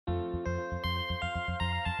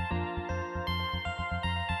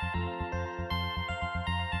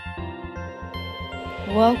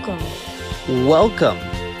Welcome. Welcome.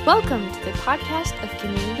 Welcome to the podcast of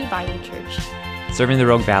Community Bible Church. Serving the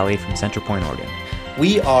Rogue Valley from Central Point, Oregon.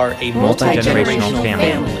 We are a multi-generational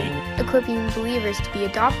family. Equipping believers to be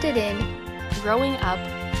adopted in, growing up,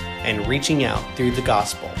 and reaching out through the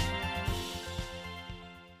gospel.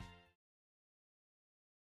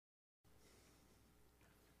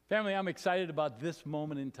 Family, I'm excited about this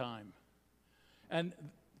moment in time. And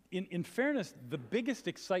in fairness, the biggest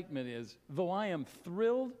excitement is, though I am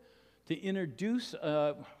thrilled to introduce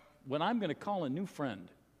what I'm going to call a new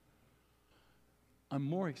friend, I'm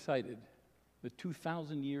more excited that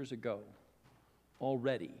 2,000 years ago,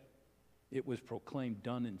 already, it was proclaimed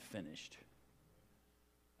done and finished.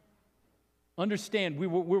 Understand,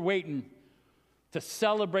 we're waiting to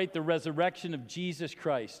celebrate the resurrection of Jesus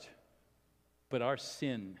Christ, but our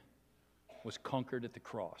sin was conquered at the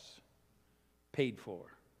cross, paid for,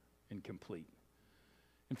 and complete.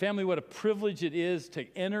 And family, what a privilege it is to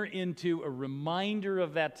enter into a reminder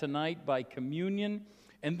of that tonight by communion,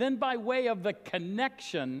 and then by way of the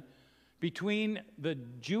connection between the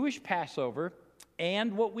Jewish Passover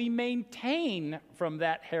and what we maintain from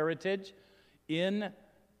that heritage in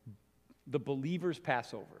the believer's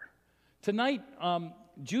Passover. Tonight,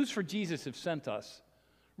 Jews for Jesus have sent us.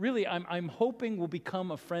 Really, I'm hoping will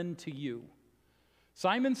become a friend to you.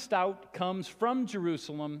 Simon Stout comes from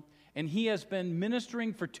Jerusalem, and he has been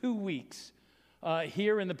ministering for 2 weeks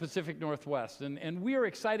here in the Pacific Northwest. And we are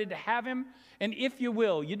excited to have him. And if you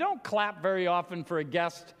will, you don't clap very often for a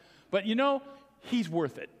guest, but you know, he's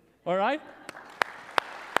worth it. All right?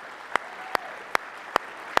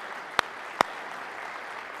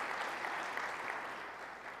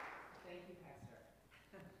 Thank you, Pastor.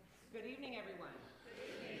 Good evening, everyone.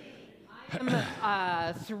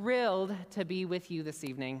 I'm thrilled to be with you this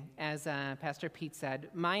evening. As Pastor Pete said,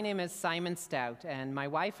 my name is Simon Stout, and my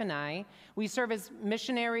wife and I, we serve as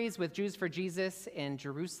missionaries with Jews for Jesus in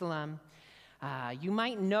Jerusalem. You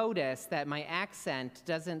might notice that my accent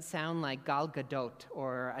doesn't sound like Gal Gadot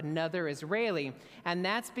or another Israeli, and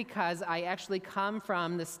that's because I actually come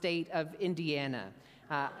from the state of Indiana.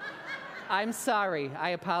 I'm sorry, I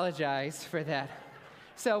apologize for that.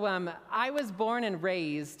 So I was born and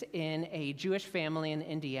raised in a Jewish family in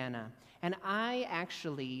Indiana, and I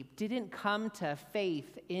actually didn't come to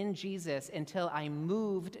faith in Jesus until I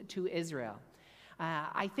moved to Israel.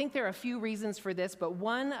 I think there are a few reasons for this, but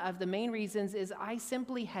one of the main reasons is I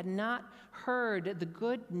simply had not heard the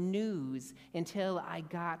good news until I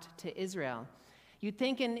got to Israel. You'd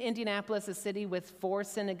think in Indianapolis, a city with 4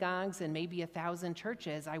 synagogues and maybe 1,000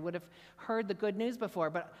 churches, I would have heard the good news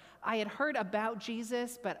before. But I had heard about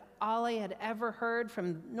Jesus, but all I had ever heard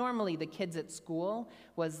from normally the kids at school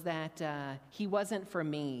was that he wasn't for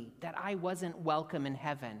me, that I wasn't welcome in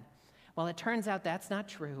heaven. Well, it turns out that's not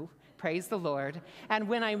true. Praise the Lord. And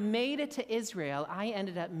when I made it to Israel, I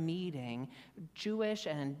ended up meeting Jewish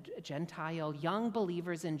and Gentile young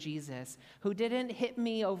believers in Jesus who didn't hit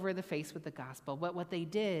me over the face with the gospel. But what they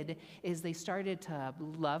did is they started to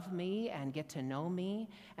love me and get to know me,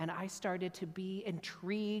 and I started to be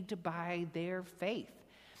intrigued by their faith.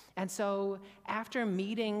 And so after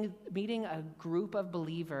meeting a group of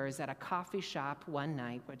believers at a coffee shop one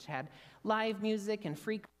night, which had live music and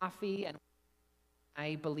free coffee and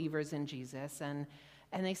believers in Jesus, and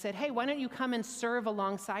they said, hey, why don't you come and serve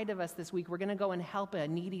alongside of us this week? We're going to go and help a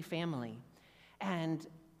needy family. And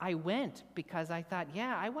I went because I thought,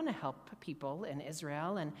 yeah, I want to help people in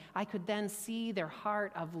Israel, and I could then see their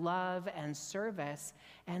heart of love and service,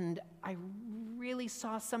 and I really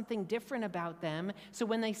saw something different about them. So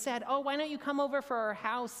when they said, oh, why don't you come over for our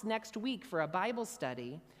house next week for a Bible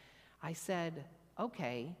study, I said,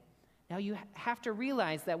 okay. Now, you have to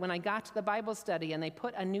realize that when I got to the Bible study and they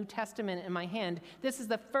put a New Testament in my hand, this is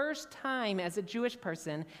the first time as a Jewish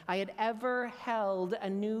person I had ever held a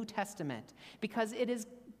New Testament, because it is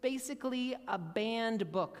basically a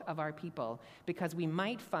banned book of our people, because we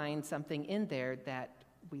might find something in there that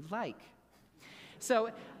we like. So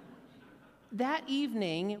that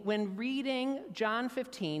evening, when reading John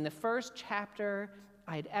 15, the first chapter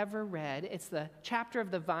I'd ever read. It's the chapter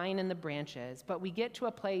of the vine and the branches, but we get to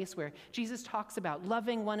a place where Jesus talks about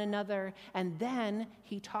loving one another, and then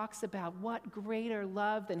he talks about what greater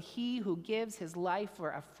love than he who gives his life for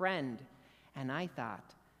a friend. And I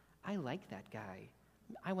thought, I like that guy.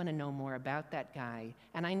 I want to know more about that guy,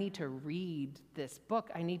 and I need to read this book.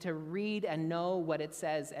 I need to read and know what it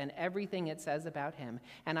says and everything it says about him.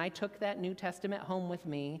 And I took that New Testament home with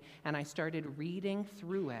me, and I started reading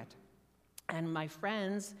through it. And my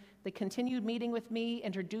friends, they continued meeting with me,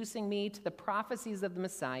 introducing me to the prophecies of the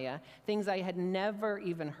Messiah, things I had never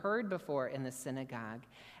even heard before in the synagogue.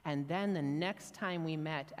 And then the next time we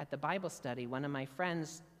met at the Bible study, one of my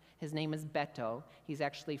friends, his name is Beto. He's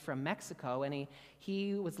actually from Mexico, and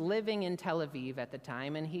he was living in Tel Aviv at the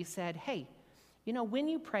time, and he said, hey, you know, when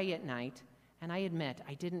you pray at night, and I admit,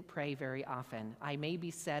 I didn't pray very often. I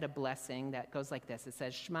maybe said a blessing that goes like this. It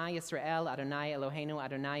says, Shema Yisrael, Adonai Eloheinu,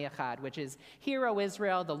 Adonai Echad, which is, Hear, O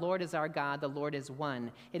Israel, the Lord is our God, the Lord is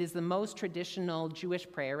one. It is the most traditional Jewish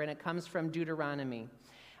prayer, and it comes from Deuteronomy.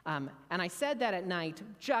 And I said that at night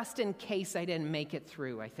just in case I didn't make it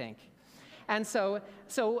through, I think. And so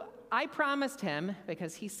I promised him,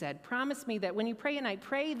 because he said, promise me that when you pray at night,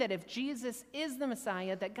 pray that if Jesus is the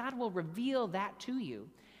Messiah, that God will reveal that to you.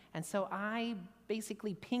 And so I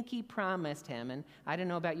basically pinky promised him, and I don't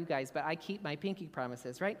know about you guys, but I keep my pinky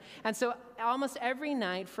promises, right? And so almost every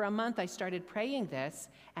night for a month I started praying this,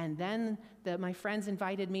 and then my friends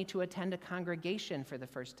invited me to attend a congregation for the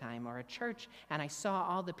first time, or a church, and I saw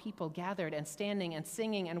all the people gathered and standing and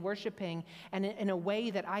singing and worshiping, and in a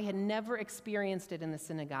way that I had never experienced it in the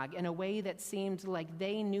synagogue, in a way that seemed like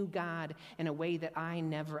they knew God, in a way that I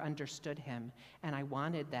never understood him. And I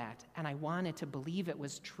wanted that, and I wanted to believe it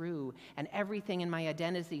was true, and everything in my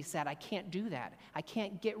identity said, I can't do that. I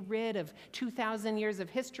can't get rid of 2,000 years of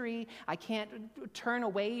history. I can't turn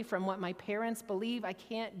away from what my parents believe. I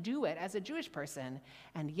can't do it as a Jewish person.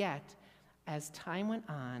 And yet, as time went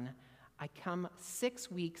on, I come 6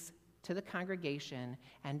 weeks to the congregation,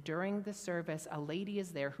 and during the service, a lady is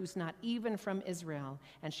there who's not even from Israel,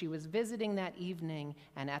 and she was visiting that evening,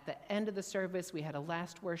 and at the end of the service, we had a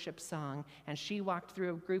last worship song, and she walked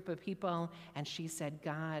through a group of people, and she said,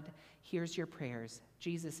 God, here's your prayers.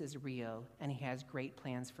 Jesus is real, and he has great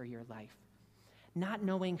plans for your life. Not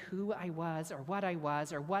knowing who I was, or what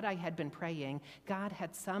I had been praying, God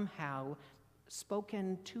had somehow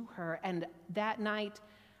spoken to her, and that night,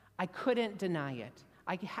 I couldn't deny it.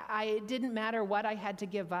 It didn't matter what I had to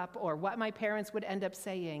give up or what my parents would end up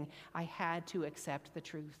saying. I had to accept the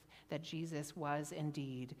truth that Jesus was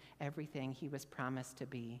indeed everything he was promised to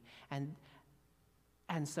be.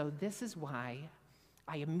 And so this is why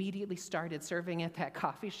I immediately started serving at that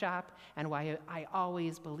coffee shop, and why I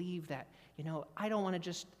always believe that, I don't want to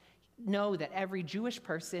just know that every Jewish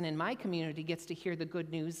person in my community gets to hear the good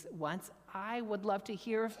news once. I would love to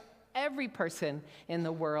hear every person in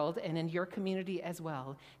the world and in your community as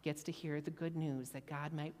well gets to hear the good news that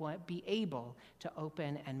God might be able to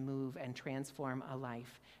open and move and transform a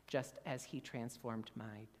life just as he transformed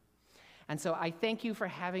mine. And so I thank you for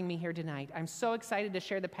having me here tonight. I'm so excited to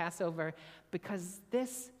share the Passover, because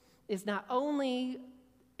this is not only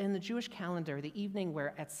in the Jewish calendar, the evening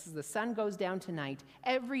where as the sun goes down tonight,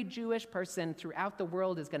 every Jewish person throughout the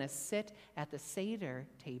world is going to sit at the Seder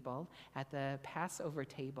table, at the Passover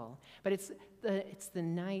table. But it's the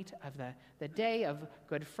night of the day of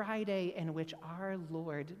Good Friday, in which our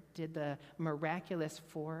Lord did the miraculous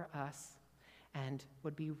for us and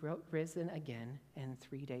would be risen again in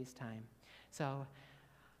 3 days' time. So,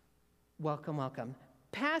 welcome, welcome.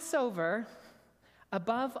 Passover,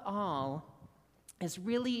 above all, is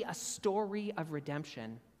really a story of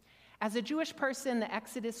redemption. As a Jewish person, the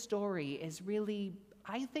Exodus story is really,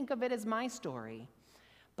 I think of it as my story.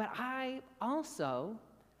 But I also,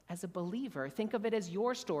 as a believer, think of it as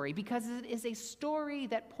your story, because it is a story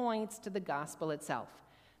that points to the gospel itself.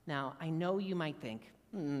 Now, I know you might think,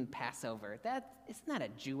 Passover, it's not a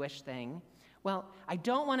Jewish thing. Well, I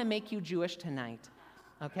don't want to make you Jewish tonight,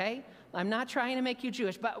 okay? I'm not trying to make you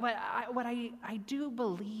Jewish, but what I do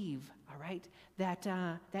believe, all right,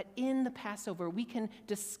 that in the Passover we can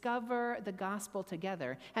discover the gospel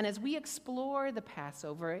together. And as we explore the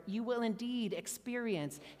Passover, you will indeed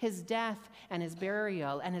experience his death and his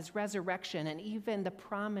burial and his resurrection and even the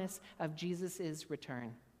promise of Jesus'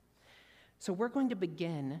 return. So we're going to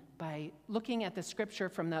begin by looking at the scripture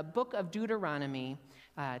from the book of Deuteronomy,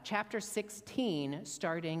 chapter 16,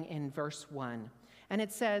 starting in verse 1. And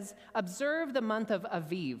it says, observe the month of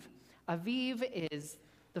Aviv. Aviv is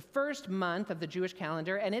the first month of the Jewish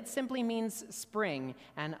calendar, and it simply means spring.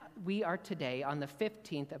 And we are today on the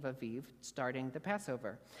 15th of Aviv, starting the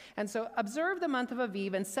Passover. And so observe the month of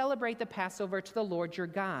Aviv and celebrate the Passover to the Lord your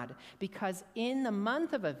God, because in the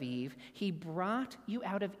month of Aviv, he brought you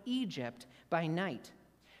out of Egypt by night.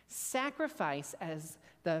 Sacrifice as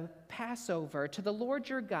the Passover to the Lord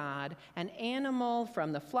your God an animal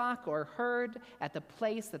from the flock or herd at the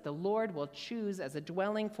place that the Lord will choose as a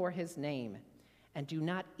dwelling for his name. And do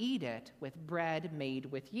not eat it with bread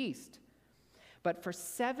made with yeast. But for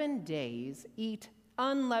 7 days eat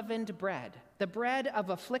unleavened bread. the bread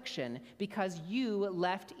of affliction, because you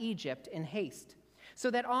left Egypt in haste,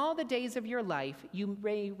 so that all the days of your life you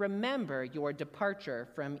may remember your departure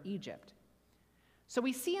from Egypt. So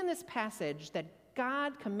we see in this passage that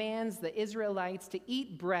God commands the Israelites to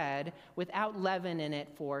eat bread without leaven in it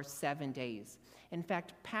for 7 days. In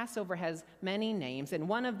fact, Passover has many names, and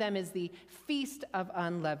one of them is the Feast of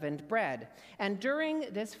Unleavened Bread. And during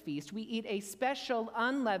this feast, we eat a special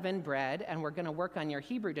unleavened bread, and we're going to work on your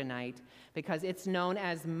Hebrew tonight because it's known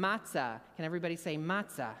as matzah. Can everybody say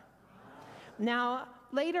matzah? Now,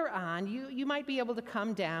 later on, you might be able to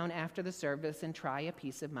come down after the service and try a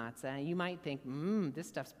piece of matzah, and you might think, this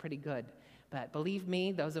stuff's pretty good. But believe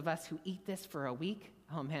me, those of us who eat this for a week,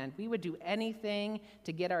 oh man, we would do anything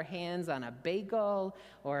to get our hands on a bagel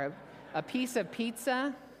or a piece of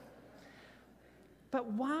pizza.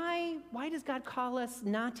 But why does God call us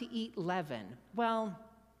not to eat leaven? Well,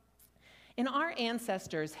 in our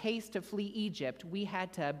ancestors' haste to flee Egypt, we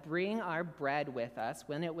had to bring our bread with us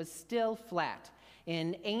when it was still flat.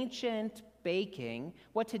 In ancient baking,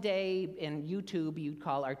 what today in YouTube you'd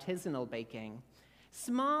call artisanal baking,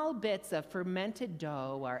 small bits of fermented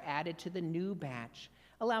dough are added to the new batch,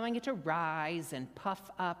 allowing it to rise and puff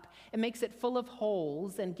up. It makes it full of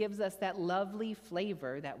holes and gives us that lovely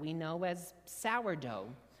flavor that we know as sourdough.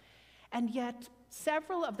 And yet,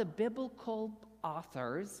 several of the biblical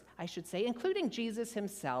authors, I should say, including Jesus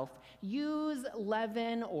himself, use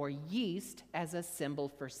leaven or yeast as a symbol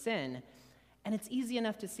for sin. And it's easy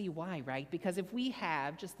enough to see why, right? Because if we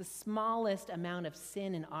have just the smallest amount of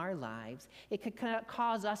sin in our lives, it could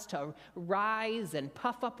cause us to rise and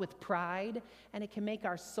puff up with pride, and it can make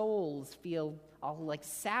our souls feel all like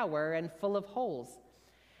sour and full of holes.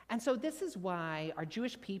 And so this is why our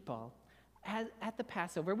Jewish people, at the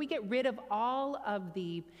Passover, we get rid of all of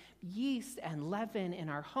the yeast and leaven in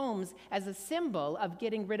our homes as a symbol of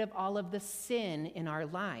getting rid of all of the sin in our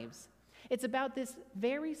lives. It's about this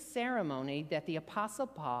very ceremony that the Apostle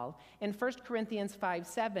Paul in 1 Corinthians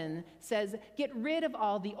 5:7 says, get rid of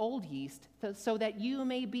all the old yeast so that you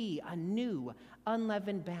may be a new,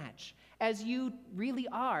 unleavened batch, as you really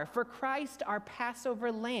are. For Christ, our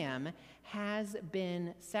Passover lamb, has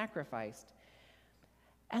been sacrificed.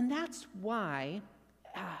 And that's why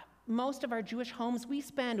most of our Jewish homes, we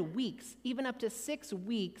spend weeks, even up to 6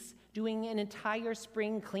 weeks, doing an entire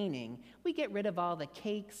spring cleaning. We get rid of all the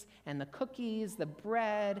cakes and the cookies, the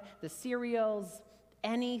bread, the cereals,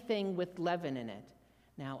 anything with leaven in it.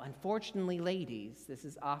 Now, unfortunately, ladies, this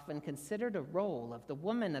is often considered a role of the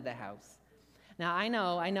woman of the house. Now, I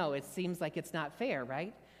know, it seems like it's not fair,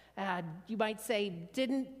 right? You might say,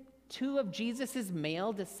 didn't 2 of Jesus'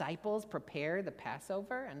 male disciples prepare the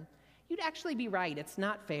Passover? And you'd actually be right, it's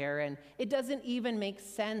not fair, and it doesn't even make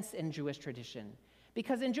sense in Jewish tradition.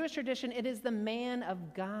 Because in Jewish tradition, it is the man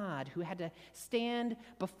of God who had to stand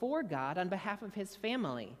before God on behalf of his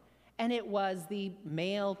family. And it was the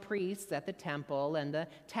male priests at the temple and the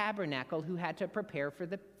tabernacle who had to prepare for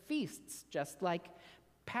the feasts, just like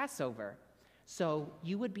Passover. So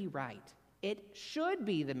you would be right. It should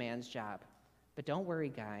be the man's job. But don't worry,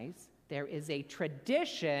 guys. There is a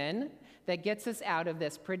tradition that gets us out of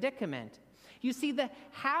this predicament. You see, the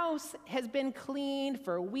house has been cleaned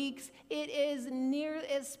for weeks. It is near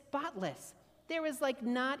as spotless. There is like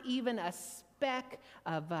not even a speck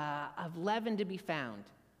of leaven to be found.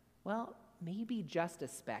 Well, maybe just a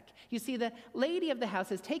speck. You see, the lady of the house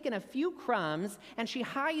has taken a few crumbs and she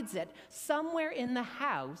hides it somewhere in the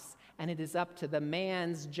house, and it is up to the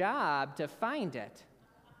man's job to find it.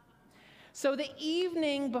 So the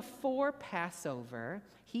evening before Passover,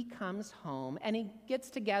 he comes home and he gets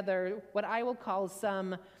together what I will call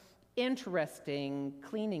some interesting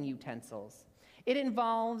cleaning utensils. It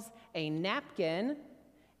involves a napkin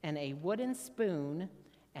and a wooden spoon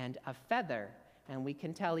and a feather. And we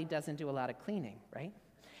can tell he doesn't do a lot of cleaning, right?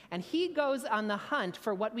 And he goes on the hunt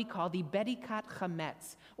for what we call the bedikat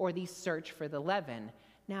chametz, or the search for the leaven.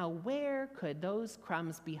 Now, where could those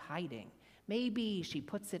crumbs be hiding? Maybe she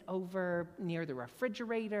puts it over near the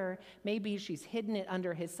refrigerator. Maybe she's hidden it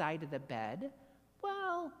under his side of the bed.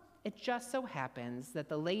 Well, it just so happens that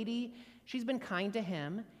the lady, she's been kind to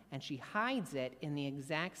him, and she hides it in the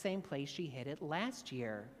exact same place she hid it last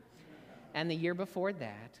year, and the year before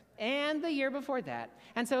that, and the year before that.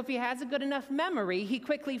 And so if he has a good enough memory, he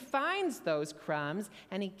quickly finds those crumbs,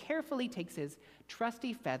 and he carefully takes his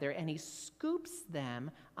trusty feather and he scoops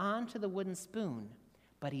them onto the wooden spoon.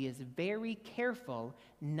 But he is very careful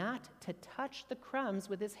not to touch the crumbs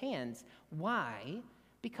with his hands. Why?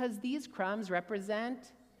 Because these crumbs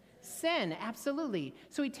represent sin, absolutely.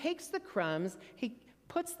 So he takes the crumbs, he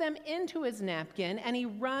puts them into his napkin, and he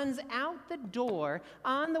runs out the door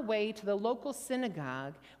on the way to the local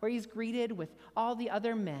synagogue, where he's greeted with all the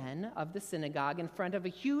other men of the synagogue in front of a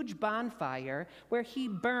huge bonfire where he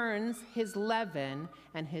burns his leaven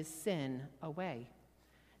and his sin away.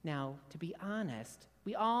 Now, to be honest,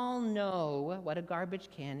 we all know what a garbage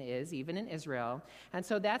can is, even in Israel, and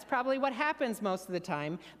so that's probably what happens most of the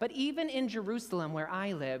time. But even in Jerusalem, where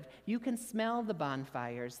I live, you can smell the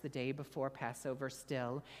bonfires the day before Passover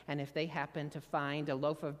still, and if they happen to find a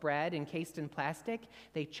loaf of bread encased in plastic,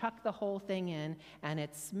 they chuck the whole thing in, and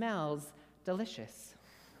it smells delicious.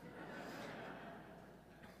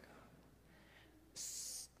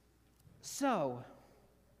 So,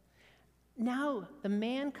 now the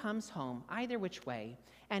man comes home, either which way,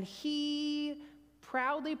 and he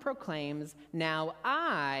proudly proclaims, "Now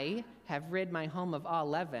I have rid my home of all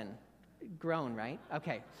leaven." Grown, right?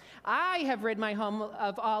 Okay. "I have rid my home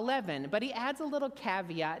of all leaven." But he adds a little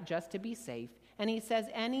caveat just to be safe, and he says,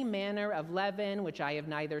 "Any manner of leaven which I have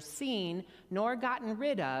neither seen nor gotten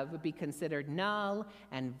rid of would be considered null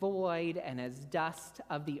and void and as dust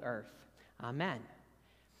of the earth." Amen.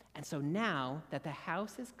 And so now that the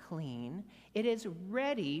house is clean, it is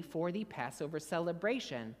ready for the Passover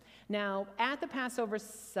celebration. Now, at the Passover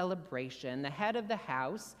celebration, the head of the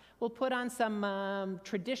house will put on some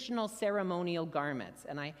traditional ceremonial garments,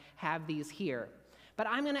 and I have these here. But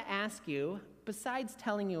I'm going to ask you, besides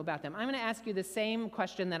telling you about them, I'm going to ask you the same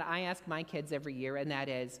question that I ask my kids every year, and that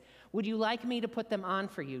is, would you like me to put them on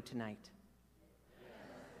for you tonight?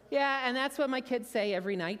 Yeah, and that's what my kids say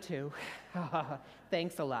every night, too.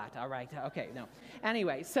 Thanks a lot. All right. Okay, no.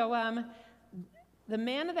 Anyway, so the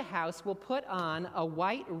man of the house will put on a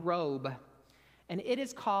white robe, and it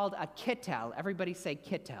is called a kittel. Everybody say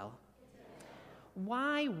kittel.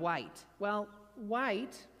 Why white? Well,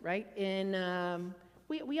 white, right,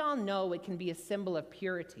 we all know it can be a symbol of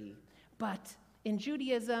purity, but in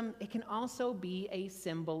Judaism, it can also be a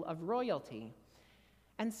symbol of royalty.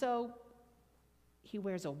 And so he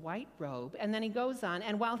wears a white robe, and then he goes on,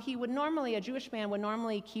 and while a Jewish man would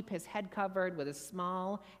normally keep his head covered with a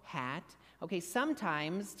small hat, okay,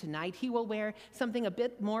 sometimes tonight he will wear something a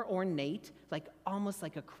bit more ornate, like almost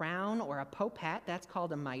like a crown or a pope hat. That's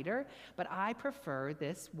called a mitre, but I prefer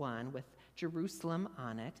this one with Jerusalem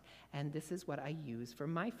on it, and this is what I use for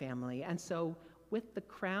my family. And so with the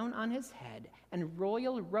crown on his head and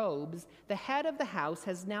royal robes, the head of the house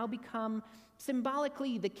has now become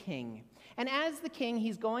symbolically the king. And as the king,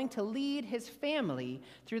 he's going to lead his family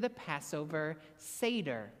through the Passover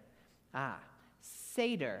Seder.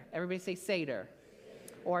 Seder. Everybody say Seder.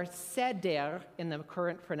 Or Seder in the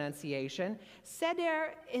current pronunciation.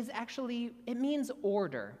 Seder is actually, it means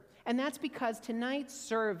order. And that's because tonight's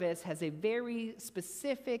service has a very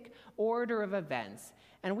specific order of events.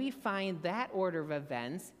 And we find that order of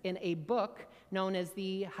events in a book known as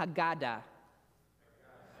the Haggadah.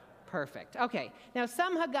 Perfect. Okay. Now,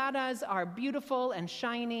 some Haggadahs are beautiful and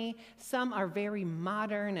shiny. Some are very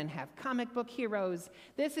modern and have comic book heroes.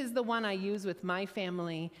 This is the one I use with my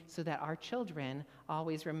family so that our children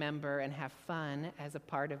always remember and have fun as a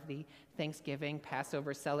part of the Thanksgiving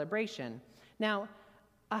Passover celebration. Now,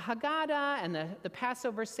 a Haggadah and the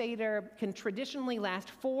Passover Seder can traditionally last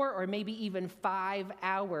 4 or maybe even 5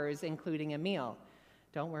 hours, including a meal.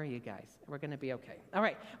 Don't worry, you guys. We're going to be okay. All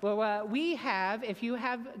right. Well, we have, if you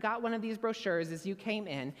have got one of these brochures as you came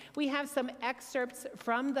in, we have some excerpts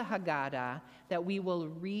from the Haggadah that we will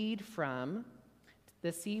read from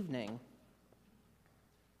this evening.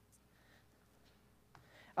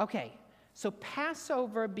 Okay. So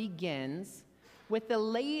Passover begins with the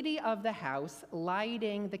lady of the house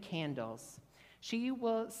lighting the candles. She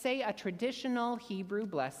will say a traditional Hebrew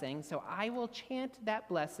blessing, so I will chant that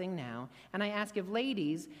blessing now. And I ask if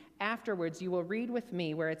ladies, afterwards, you will read with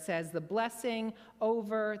me where it says the blessing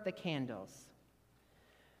over the candles.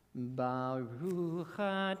 Baruch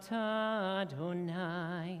atah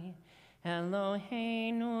Adonai,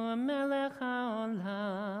 Eloheinu melech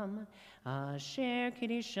haolam, asher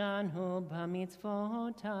kiddushanu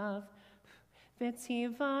b'mitzvotav,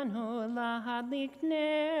 v'tzivanu lahadlik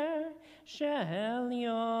ner shel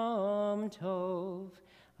yom tov.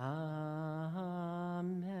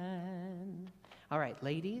 Amen. All right,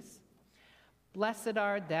 ladies. Blessed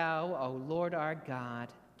art thou, O Lord our God,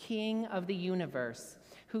 King of the universe,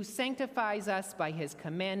 who sanctifies us by his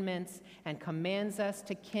commandments and commands us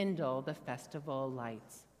to kindle the festival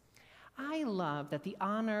lights. I love that the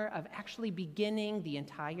honor of actually beginning the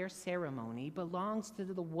entire ceremony belongs to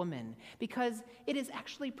the woman, because it is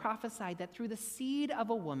actually prophesied that through the seed of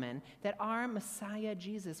a woman that our Messiah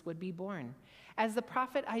Jesus would be born. As the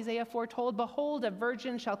prophet Isaiah foretold, "Behold, a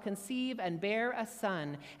virgin shall conceive and bear a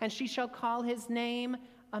son, and she shall call his name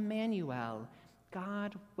Emmanuel,"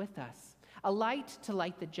 God with us, a light to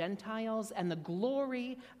light the Gentiles and the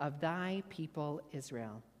glory of thy people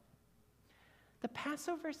Israel. The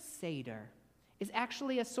Passover Seder is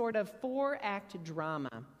actually a sort of 4-act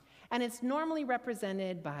drama, and it's normally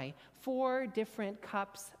represented by 4 different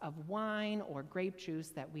cups of wine or grape juice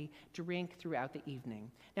that we drink throughout the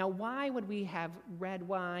evening. Now, why would we have red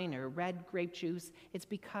wine or red grape juice? It's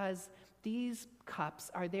because these cups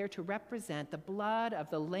are there to represent the blood of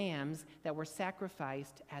the lambs that were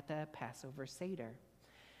sacrificed at the Passover Seder.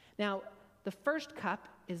 Now, the first cup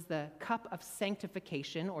is the cup of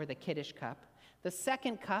sanctification, or the Kiddush cup. The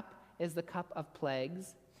second cup is the cup of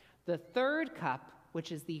plagues. The third cup,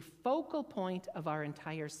 which is the focal point of our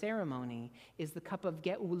entire ceremony, is the cup of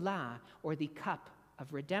Geulah, or the cup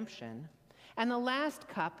of redemption. And the last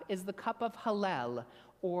cup is the cup of Hallel,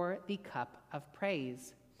 or the cup of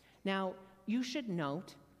praise. Now, you should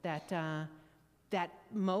note that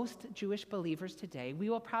most Jewish believers today, we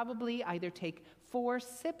will probably either take 4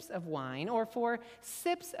 sips of wine or 4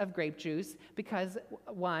 sips of grape juice because,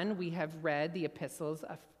 1, we have read the epistles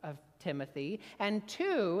of Timothy, and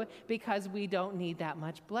 2, because we don't need that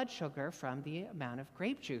much blood sugar from the amount of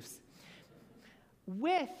grape juice.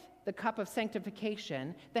 With the cup of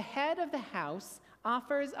sanctification, the head of the house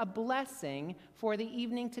offers a blessing for the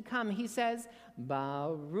evening to come. He says,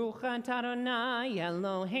 "Baruch atah Adonai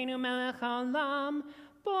Eloheinu melech haolam,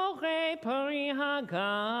 borei pori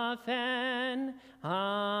hagafen.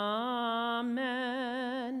 Amen."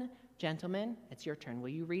 Gentlemen, it's your turn. Will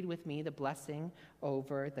you read with me the blessing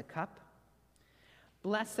over the cup?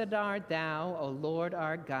 "Blessed art thou, O Lord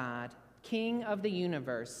our God, King of the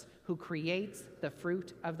universe, who creates the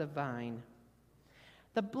fruit of the vine."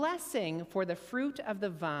 The blessing for the fruit of the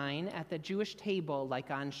vine at the Jewish table,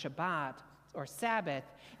 like on Shabbat or Sabbath,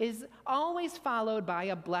 is always followed by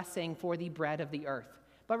a blessing for the bread of the earth.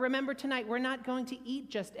 But remember, tonight, we're not going to eat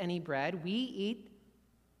just any bread. We eat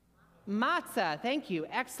matzah. Thank you.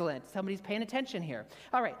 Excellent. Somebody's paying attention here.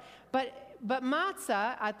 All right. But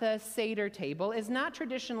matzah at the Seder table is not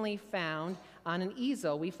traditionally found on an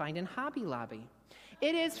easel we find in Hobby Lobby.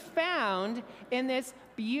 It is found in this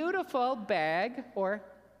beautiful bag, or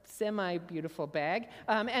semi-beautiful bag,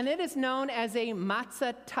 and it is known as a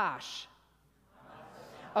matzah tash.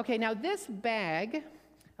 Okay, now this bag,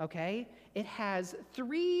 okay, it has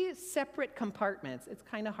 3 separate compartments. It's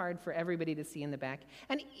kind of hard for everybody to see in the back.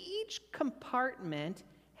 And each compartment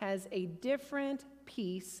has a different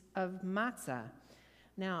piece of matzah.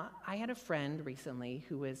 Now, I had a friend recently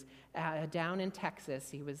who was down in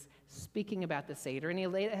Texas. He was speaking about the Seder, and he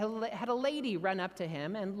had a lady run up to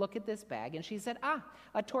him and look at this bag, and she said,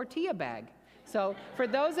 a tortilla bag. So for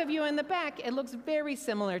those of you in the back, it looks very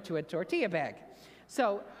similar to a tortilla bag.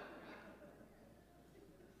 So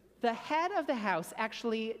the head of the house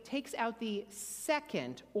actually takes out the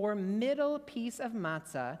second or middle piece of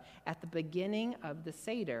matzah at the beginning of the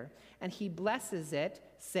Seder, and he blesses it,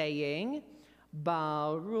 saying,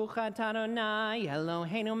 "Baruch atah Adonai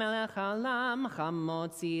Eloheinu melech haolam,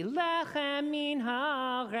 chamotzi lechem min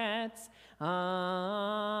haaretz."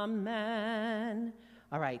 Amen.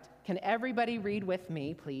 All right, can everybody read with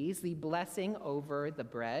me, please, the blessing over the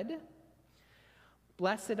bread?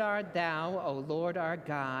 "Blessed art thou, O Lord our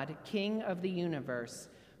God, King of the universe,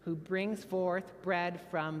 who brings forth bread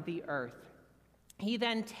from the earth." He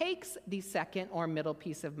then takes the second or middle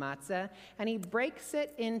piece of matzah and he breaks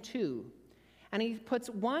it in 2. And he puts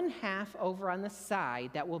 1/2 over on the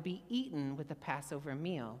side that will be eaten with the Passover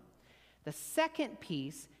meal. The second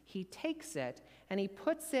piece, he takes it and he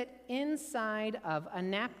puts it inside of a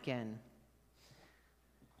napkin.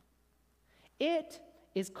 It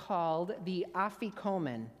is called the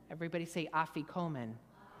afikomen. Everybody say afikomen.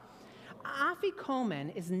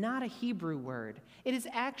 Afikomen is not a Hebrew word. It is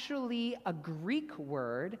actually a Greek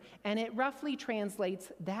word, and it roughly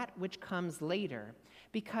translates "that which comes later,"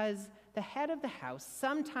 because the head of the house,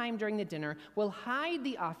 sometime during the dinner, will hide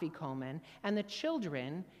the afikomen, and the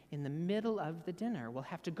children, in the middle of the dinner, will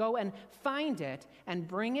have to go and find it and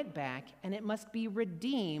bring it back, and it must be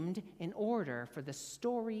redeemed in order for the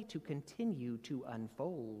story to continue to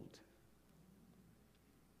unfold.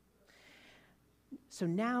 So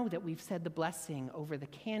now that we've said the blessing over the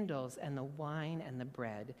candles and the wine and the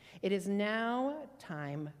bread, it is now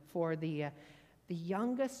time for the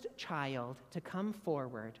youngest child to come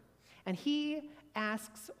forward. And he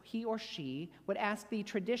he or she would ask the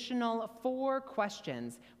traditional 4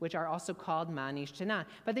 questions, which are also called Manishtana.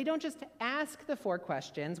 But they don't just ask the 4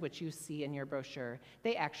 questions, which you see in your brochure.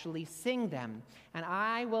 They actually sing them. And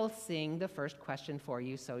I will sing the first question for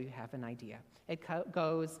you so you have an idea. It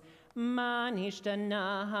goes,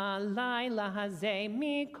 Manishtana halayla hazeh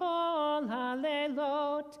mikol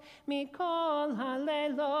halelot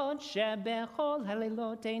shebechol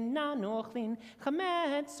halelot einanu ochlin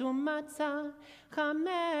chametz umatzah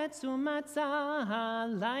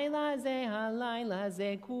halayla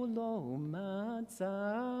hazeh kulo umatzah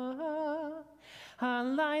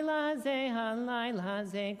halayla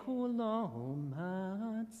hazeh kulo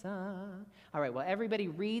umatzah. All right, well, everybody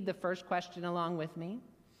read the first question along with me.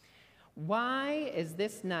 Why is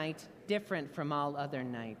this night different from all other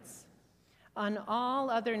nights? On all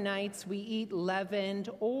other nights, we eat leavened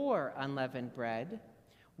or unleavened bread.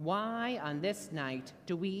 Why on this night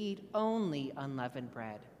do we eat only unleavened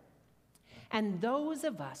bread? And those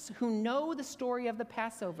of us who know the story of the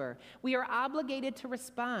Passover, we are obligated to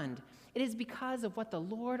respond. It is because of what the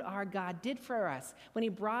Lord our God did for us when he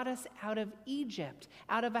brought us out of Egypt,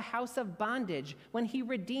 out of a house of bondage, when he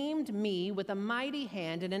redeemed me with a mighty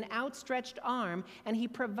hand and an outstretched arm, and he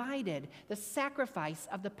provided the sacrifice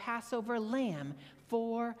of the Passover lamb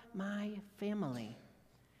for my family.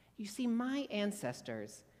 You see, my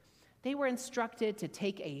ancestors, they were instructed to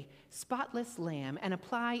take a spotless lamb and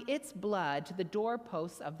apply its blood to the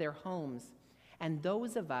doorposts of their homes. And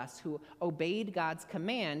those of us who obeyed God's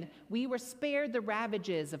command, we were spared the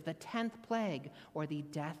ravages of the 10th plague, or the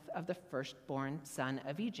death of the firstborn son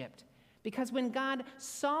of Egypt. Because when God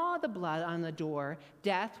saw the blood on the door,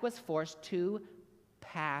 death was forced to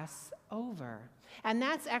pass over. And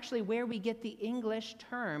that's actually where we get the English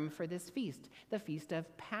term for this feast, the Feast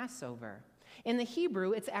of Passover. In the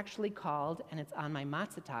Hebrew, it's actually called, and it's on my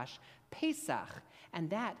matzatash, Pesach, and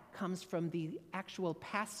that comes from the actual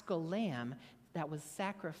paschal lamb that was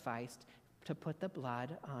sacrificed to put the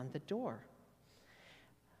blood on the door.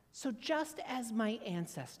 So just as my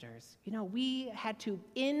ancestors, we had to,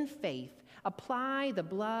 in faith, apply the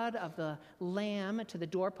blood of the lamb to the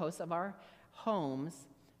doorposts of our homes,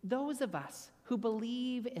 those of us who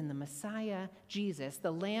believe in the Messiah, Jesus,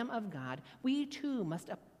 the Lamb of God, we too must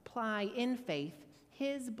apply in faith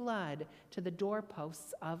his blood to the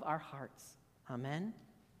doorposts of our hearts. Amen?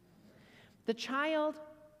 The child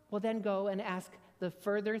will then go and ask the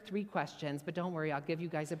further 3 questions, but don't worry, I'll give you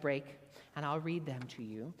guys a break and I'll read them to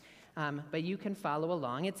you. But you can follow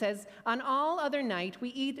along. It says, on all other night we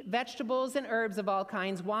eat vegetables and herbs of all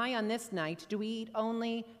kinds. Why on this night do we eat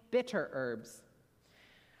only bitter herbs?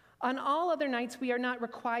 On all other nights we are not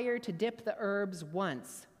required to dip the herbs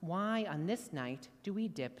once. Why on this night do we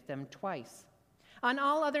dip them twice? On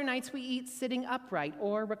all other nights we eat sitting upright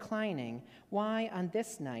or reclining. Why on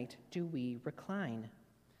this night do we recline?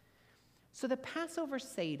 So the Passover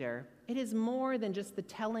Seder, it is more than just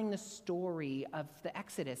telling the story of the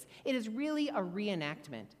Exodus. It is really a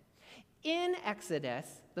reenactment. In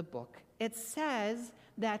Exodus, the book, it says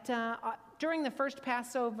that during the first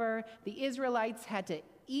Passover, the Israelites had to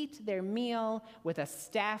eat their meal with a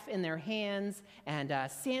staff in their hands and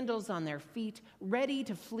sandals on their feet, ready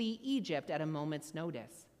to flee Egypt at a moment's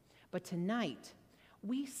notice. But tonight,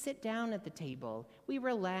 we sit down at the table, we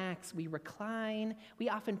relax, we recline, we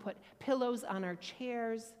often put pillows on our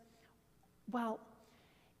chairs. Well,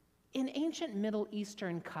 in ancient Middle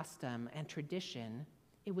Eastern custom and tradition,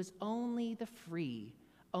 it was only the free,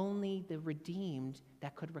 only the redeemed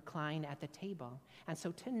that could recline at the table. And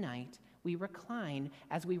so tonight, we recline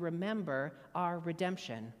as we remember our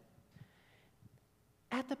redemption.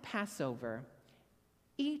 At the Passover,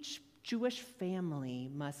 each Jewish family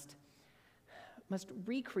must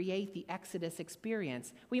recreate the Exodus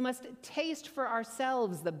experience. We must taste for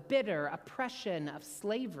ourselves the bitter oppression of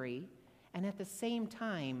slavery, and at the same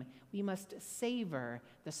time, we must savor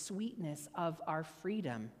the sweetness of our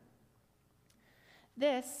freedom.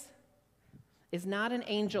 This is not an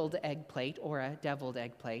angeled egg plate or a deviled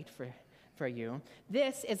egg plate for you.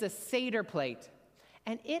 This is a Seder plate,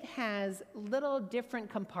 and it has little different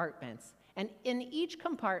compartments, and in each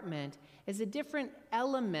compartment is a different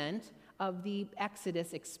element of the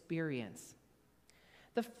Exodus experience.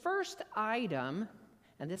 The first item,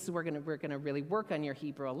 and this is we're going to really work on your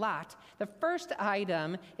Hebrew a lot. The first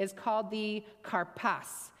item is called the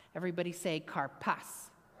karpas. Everybody say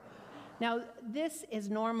karpas. Now, this is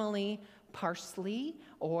normally parsley,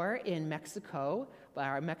 or in Mexico, by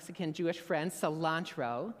our Mexican Jewish friends,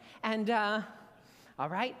 cilantro. And all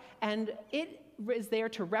right, and it is there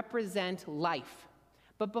to represent life.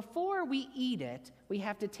 But before we eat it, we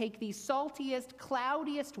have to take the saltiest,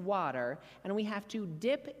 cloudiest water, and we have to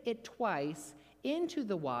dip it twice into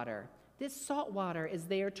the water. This salt water is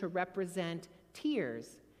there to represent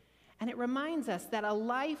tears. And it reminds us that a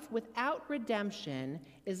life without redemption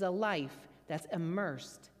is a life that's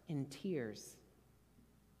immersed in tears.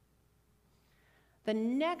 The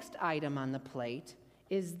next item on the plate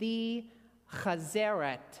is the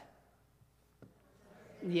chazeret.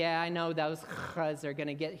 Yeah, I know those chaz are going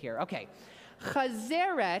to get here. Okay.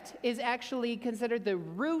 Chazeret is actually considered the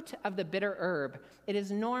root of the bitter herb. It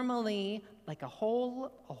is normally like a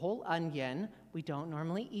whole onion. We don't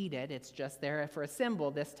normally eat it. It's just there for a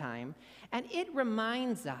symbol this time. And it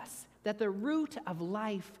reminds us that the root of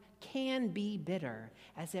life can be bitter,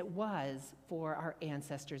 as it was for our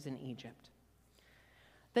ancestors in Egypt.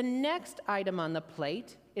 The next item on the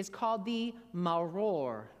plate is called the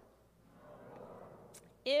maror.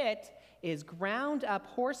 It is ground up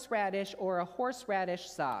horseradish or a horseradish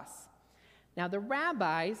sauce. Now the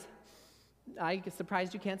rabbis, I'm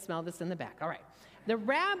surprised you can't smell this in the back. All right. The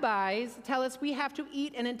rabbis tell us we have to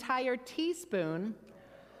eat an entire teaspoon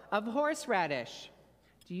of horseradish.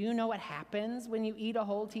 Do you know what happens when you eat a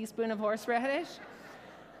whole teaspoon of horseradish?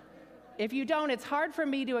 If you don't, it's hard for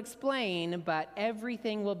me to explain, but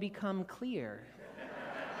everything will become clear.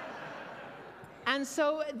 And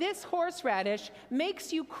so this horseradish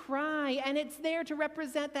makes you cry, and it's there to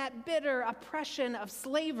represent that bitter oppression of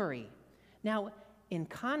slavery. Now, in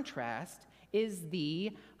contrast, is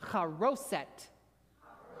the charoset.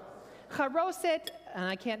 Charoset, and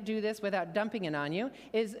I can't do this without dumping it on you,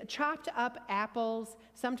 is chopped up apples.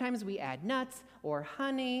 Sometimes we add nuts or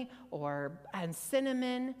honey and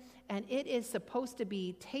cinnamon, and it is supposed to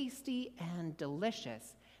be tasty and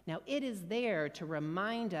delicious. Now, it is there to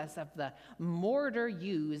remind us of the mortar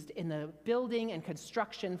used in the building and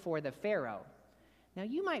construction for the Pharaoh. Now,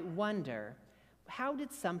 you might wonder, how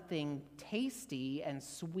did something tasty and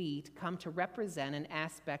sweet come to represent an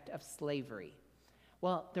aspect of slavery?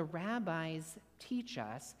 Well, the rabbis teach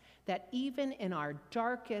us that even in our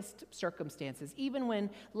darkest circumstances, even when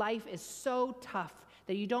life is so tough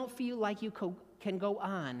that you don't feel like you can go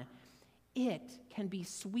on, it can be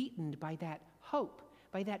sweetened by that hope,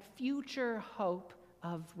 by that future hope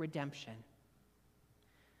of redemption.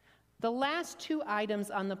 The last two items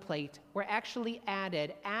on the plate were actually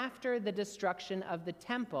added after the destruction of the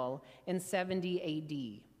temple in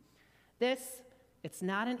 70 AD. It's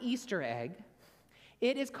not an Easter egg.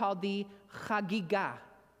 It is called the Chagigah.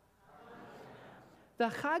 The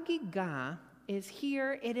Chagigah is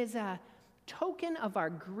here. It is a token of our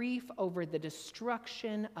grief over the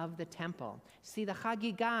destruction of the temple. See, the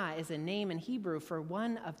Chagigah is a name in Hebrew for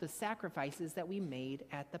one of the sacrifices that we made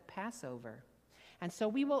at the Passover. And so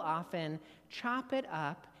we will often chop it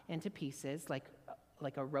up into pieces, like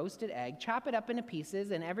a roasted egg, chop it up into pieces,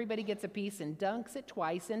 and everybody gets a piece and dunks it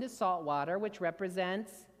twice into salt water, which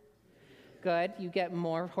represents... Good, you get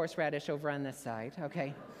more horseradish over on this side,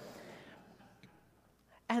 okay.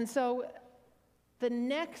 And so the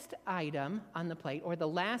next item on the plate, or the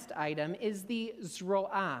last item, is the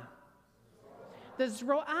zro'ah. The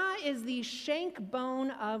zro'ah is the shank bone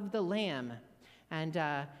of the lamb. And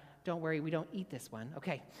don't worry, we don't eat this one.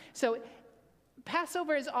 Okay, so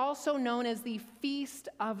Passover is also known as the Feast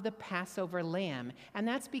of the Passover Lamb, and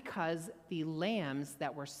that's because the lambs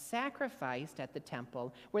that were sacrificed at the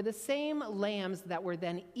temple were the same lambs that were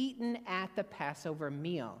then eaten at the Passover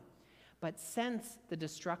meal. But since the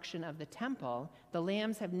destruction of the temple, the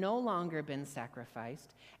lambs have no longer been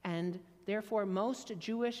sacrificed, and therefore most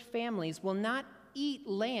Jewish families will not eat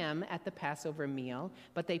lamb at the Passover meal,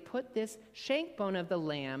 but they put this shank bone of the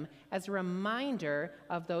lamb as a reminder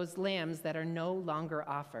of those lambs that are no longer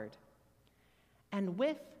offered. And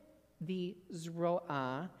with the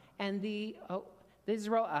zro'ah and the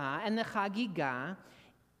chagigah,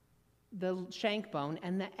 the shank bone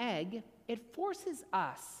and the egg, it forces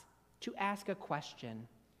us to ask a question.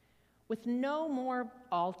 With no more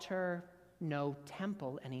altar, no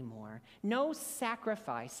temple anymore, no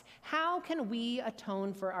sacrifice, how can we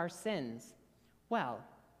atone for our sins? Well,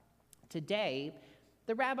 today,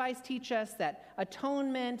 the rabbis teach us that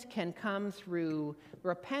atonement can come through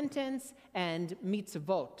repentance and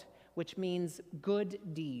mitzvot, which means good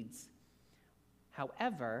deeds.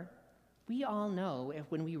 However, we all know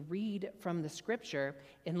when we read from the scripture,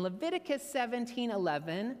 in Leviticus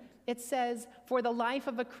 17:11, it says, "For the life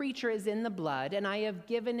of a creature is in the blood, and I have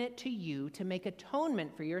given it to you to make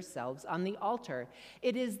atonement for yourselves on the altar."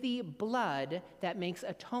 It is the blood that makes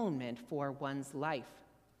atonement for one's life.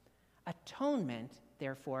 Atonement,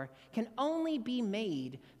 therefore, can only be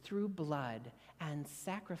made through blood and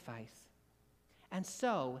sacrifice. And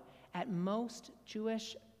so, at most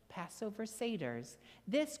Jewish Passover Seders,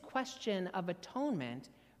 this question of atonement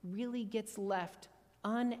really gets left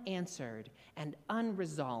unanswered and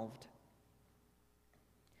unresolved.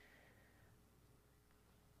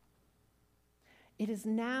 It is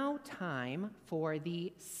now time for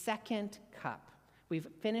the second cup. We've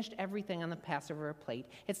finished everything on the Passover plate.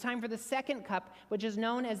 It's time for the second cup, which is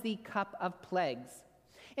known as the cup of plagues.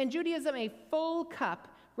 In Judaism, a full cup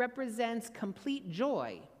represents complete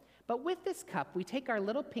joy. But with this cup, we take our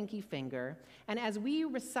little pinky finger, and as we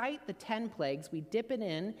recite the 10 plagues, we dip it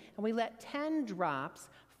in, and we let 10 drops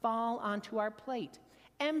fall onto our plate,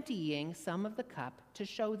 emptying some of the cup to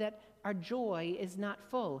show that our joy is not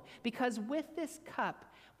full. Because with this cup,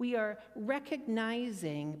 we are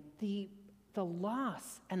recognizing the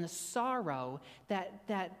loss and the sorrow that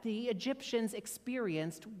the Egyptians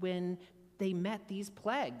experienced when they met these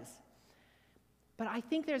plagues. But I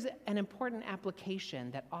think there's an important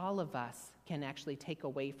application that all of us can actually take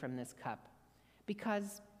away from this cup.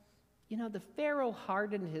 Because, the Pharaoh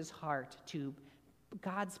hardened his heart to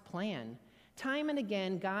God's plan. Time and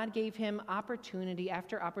again, God gave him opportunity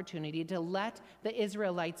after opportunity to let the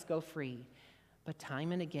Israelites go free. But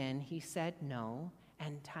time and again, he said no,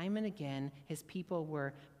 and time and again, his people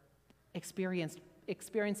were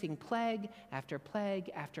experiencing plague after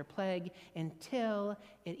plague after plague until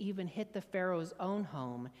it even hit the Pharaoh's own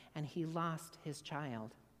home, and he lost his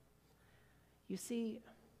child. You see,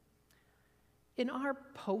 in our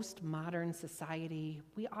postmodern society,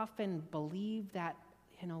 we often believe that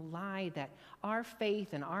lie that our faith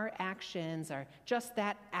and our actions are just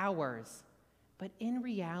that ours. But in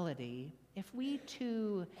reality, if we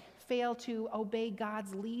too fail to obey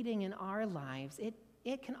God's leading in our lives,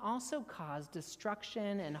 it can also cause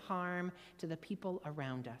destruction and harm to the people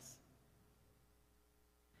around us.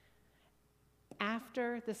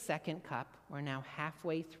 After the second cup, we're now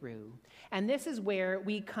halfway through, and this is where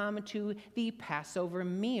we come to the Passover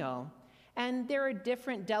meal. And there are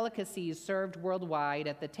different delicacies served worldwide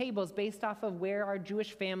at the tables based off of where our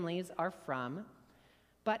Jewish families are from.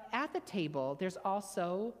 But at the table, there's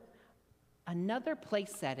also another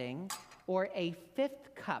place setting, or a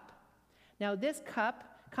fifth cup. Now, this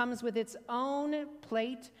cup comes with its own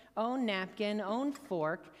plate, own napkin, own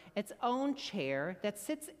fork, its own chair that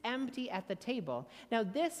sits empty at the table. Now,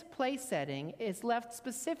 this place setting is left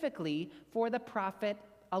specifically for the prophet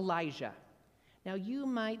Elijah. Now, you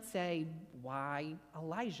might say, why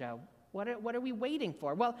Elijah? What are we waiting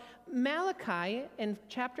for? Well, Malachi in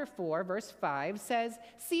chapter 4, verse 5 says,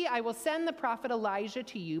 "See, I will send the prophet Elijah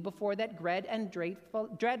to you before that dread and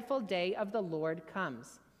dreadful day of the Lord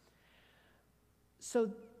comes."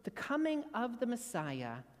 So the coming of the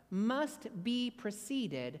Messiah must be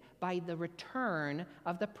preceded by the return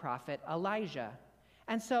of the prophet Elijah.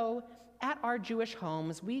 And so at our Jewish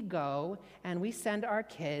homes, we go and we send our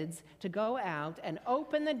kids to go out and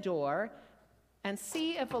open the door and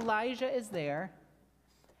see if Elijah is there.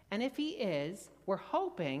 And if he is, we're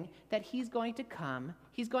hoping that he's going to come.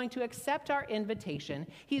 He's going to accept our invitation.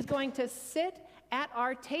 He's going to sit at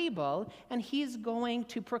our table, and he's going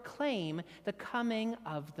to proclaim the coming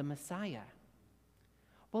of the Messiah.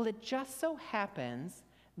 Well, it just so happens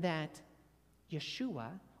that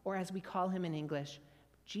Yeshua, or as we call him in English,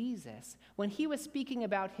 Jesus, when he was speaking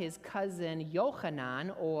about his cousin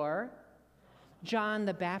Yochanan, or John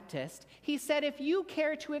the Baptist, he said, if you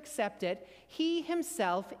care to accept it, he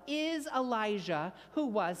himself is Elijah who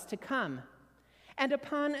was to come. And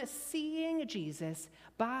upon seeing Jesus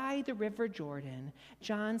by the river Jordan,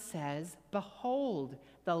 John says, "Behold,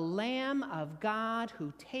 the Lamb of God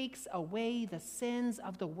who takes away the sins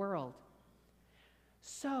of the world."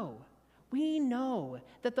 So, we know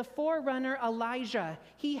that the forerunner Elijah,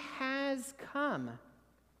 he has come.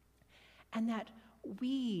 And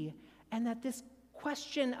that this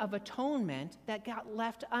question of atonement that got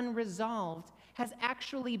left unresolved has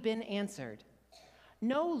actually been answered.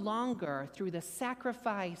 No longer through the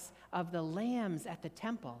sacrifice of the lambs at the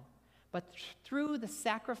temple, but through the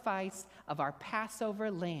sacrifice of our Passover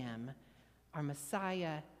lamb, our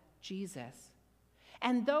Messiah, Jesus.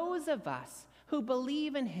 And those of us who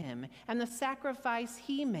believe in him and the sacrifice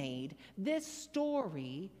he made, this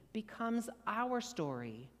story becomes our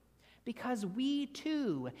story, because we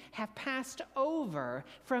too have passed over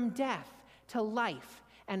from death to life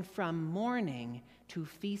and from mourning to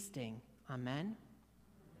feasting. Amen?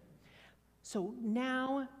 So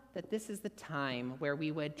now that this is the time where we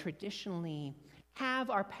would traditionally have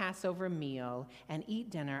our Passover meal and eat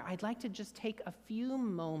dinner, I'd like to just take a few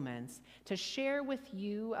moments to share with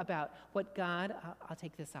you about what God, I'll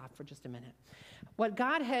take this off for just a minute, what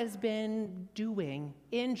God has been doing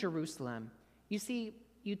in Jerusalem You see,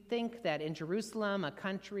 you'd think that in Jerusalem, a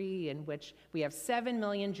country in which we have 7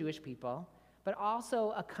 million Jewish people, but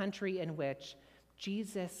also a country in which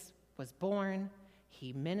Jesus was born,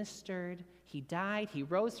 he ministered, he died, he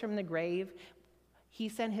rose from the grave, he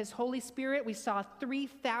sent his Holy Spirit. We saw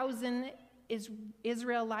 3,000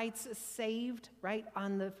 Israelites saved, right,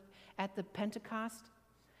 at the Pentecost.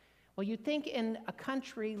 Well, you'd think in a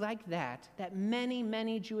country like that many,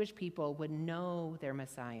 many Jewish people would know their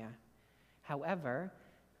Messiah. However,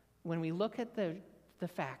 when we look at the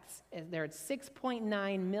facts, there are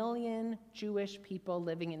 6.9 million Jewish people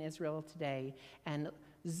living in Israel today, and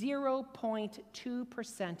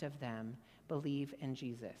 0.2% of them believe in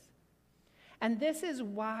Jesus. And this is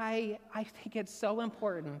why I think it's so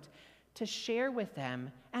important to share with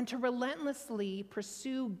them and to relentlessly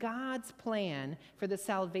pursue God's plan for the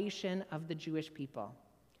salvation of the Jewish people.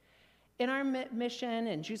 In our mission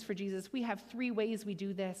and Jews for Jesus, we have 3 ways we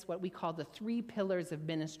do this, what we call the 3 pillars of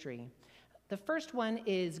ministry. The first one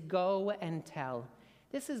is go and tell.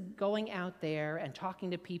 This is going out there and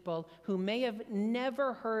talking to people who may have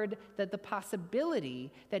never heard that the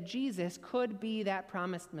possibility that Jesus could be that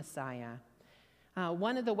promised Messiah.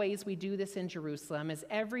 One of the ways we do this in Jerusalem is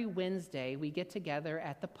every Wednesday we get together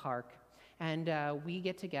at the park, and we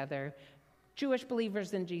get together, Jewish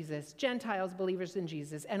believers in Jesus, Gentiles believers in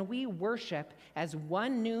Jesus, and we worship as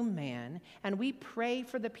one new man, and we pray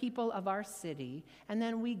for the people of our city, and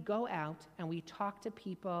then we go out and we talk to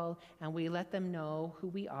people, and we let them know who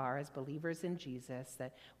we are as believers in Jesus,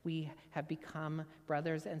 that we have become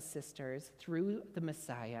brothers and sisters through the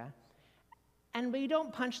Messiah. And we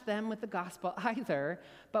don't punch them with the gospel either,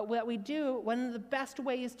 but what we do, one of the best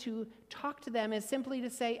ways to talk to them is simply to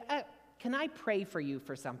say, can I pray for you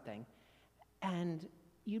for something? And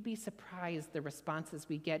you'd be surprised the responses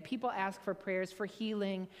we get. People ask for prayers for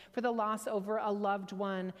healing, for the loss over a loved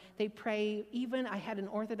one. They pray, even I had an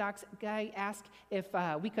Orthodox guy ask if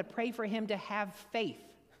we could pray for him to have faith.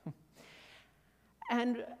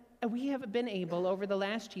 And we have been able over the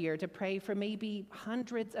last year to pray for maybe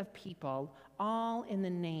hundreds of people, all in the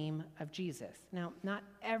name of Jesus. Now, not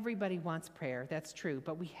everybody wants prayer, that's true,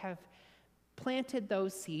 but we have planted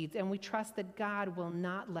those seeds, and we trust that God will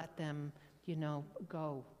not let them,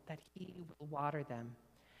 go, that he will water them.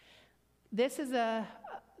 This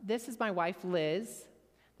is my wife, Liz,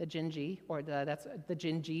 the Gingy, or that's the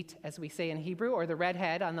Ginjit, as we say in Hebrew, or the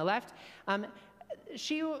redhead on the left.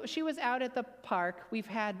 She was out at the park. We've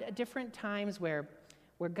had different times where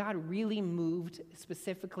God really moved.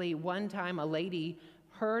 Specifically, one time a lady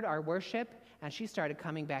heard our worship, and she started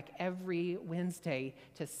coming back every Wednesday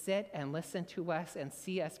to sit and listen to us and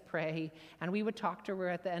see us pray. And we would talk to her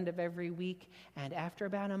at the end of every week. And after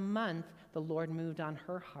about a month, the Lord moved on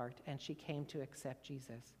her heart, and she came to accept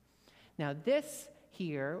Jesus. Now this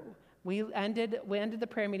here, we ended the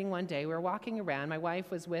prayer meeting one day. We were walking around. My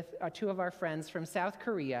wife was with 2 of our friends from South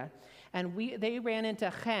Korea, and they ran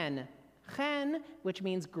into Chen. Chen, which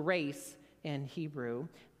means grace in Hebrew.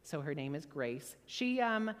 So her name is Grace. She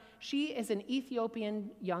is an Ethiopian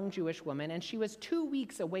young Jewish woman, and she was 2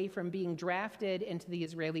 weeks away from being drafted into the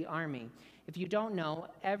Israeli army. If you don't know,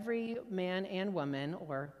 every man and woman,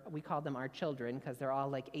 or we call them our children because they're all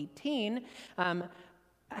like 18,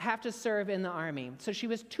 have to serve in the army. So she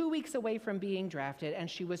was 2 weeks away from being drafted, and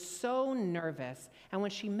she was so nervous. And when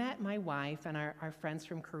she met my wife and our friends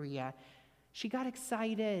from Korea, she got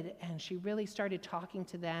excited, and she really started talking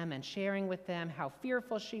to them and sharing with them how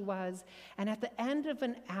fearful she was. And at the end of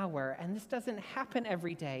an hour, and this doesn't happen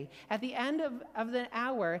every day, at the end of the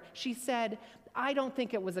hour, she said, I don't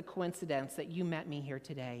think it was a coincidence that you met me here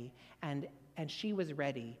today. And she was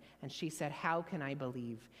ready, and she said, how can I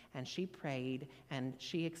believe? And she prayed, and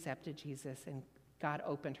she accepted Jesus, and God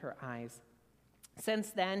opened her eyes. Since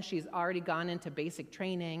then, she's already gone into basic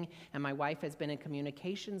training, and my wife has been in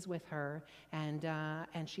communications with her, and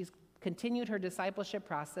she's continued her discipleship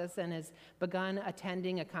process and has begun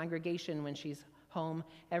attending a congregation when she's home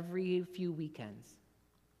every few weekends.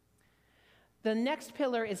 The next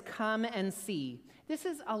pillar is come and see. This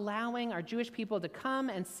is allowing our Jewish people to come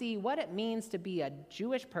and see what it means to be a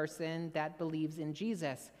Jewish person that believes in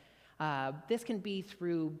Jesus. This can be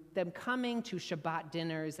through them coming to Shabbat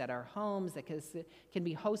dinners at our homes. That can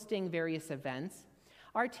be hosting various events.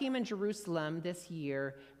 Our team in Jerusalem this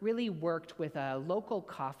year really worked with a local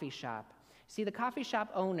coffee shop. See, the coffee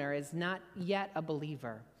shop owner is not yet a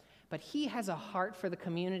believer, but he has a heart for the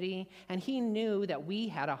community, and he knew that we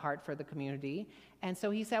had a heart for the community. And so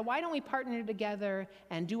he said, why don't we partner together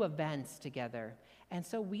and do events together? And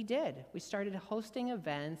so we did. We started hosting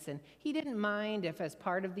events, and he didn't mind if, as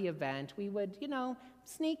part of the event, we would,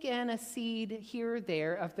 sneak in a seed here or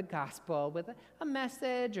there of the gospel with a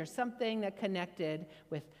message or something that connected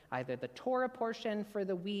with either the Torah portion for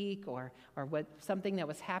the week or something that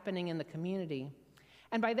was happening in the community.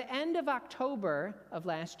 And by the end of October of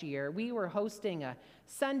last year, we were hosting a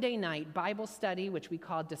Sunday night Bible study, which we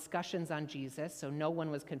called Discussions on Jesus, so no one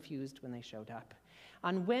was confused when they showed up.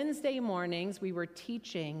 On Wednesday mornings, we were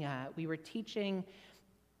teaching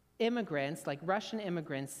immigrants, like Russian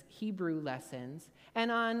immigrants, Hebrew lessons.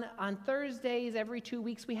 And on Thursdays, every 2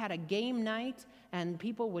 weeks, we had a game night, and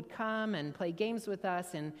people would come and play games with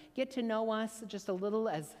us and get to know us just a little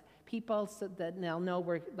as people, so that they'll know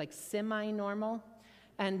we're like semi-normal.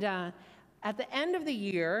 And at the end of the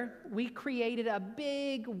year, we created a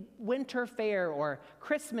big winter fair or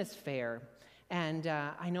Christmas fair. And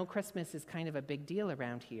I know Christmas is kind of a big deal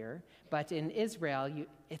around here, but in Israel,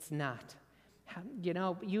 it's not.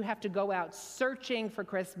 You have to go out searching for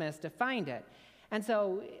Christmas to find it. And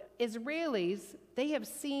so Israelis, they have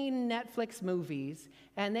seen Netflix movies,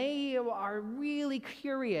 and they are really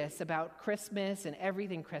curious about Christmas and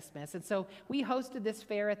everything Christmas. And so we hosted this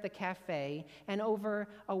fair at the cafe, and over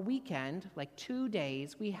a weekend, like 2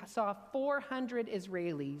 days, we saw 400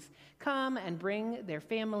 Israelis come and bring their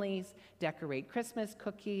families, decorate Christmas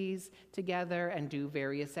cookies together, and do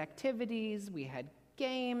various activities. We had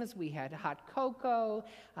games, we had hot cocoa,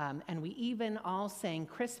 and we even all sang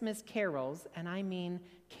Christmas carols, and I mean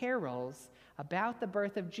carols about the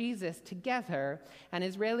birth of Jesus together, and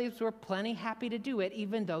Israelis were plenty happy to do it,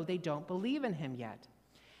 even though they don't believe in him yet.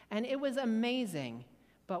 And it was amazing,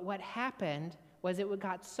 but what happened was it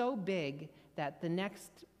got so big that the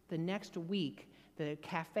next week, the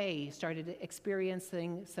cafe started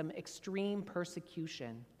experiencing some extreme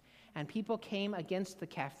persecution. And people came against the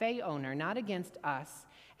cafe owner, not against us,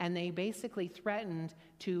 and they basically threatened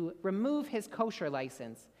to remove his kosher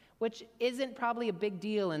license, which isn't probably a big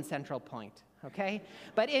deal in Central Point, okay?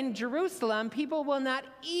 But in Jerusalem, people will not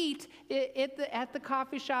eat at the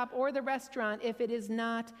coffee shop or the restaurant if it is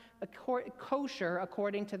not kosher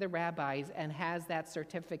according to the rabbis and has that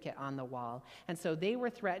certificate on the wall. And so they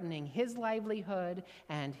were threatening his livelihood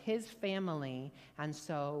and his family, and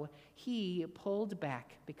so he pulled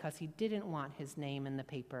back because he didn't want his name in the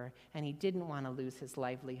paper and he didn't want to lose his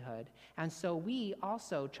livelihood. And so we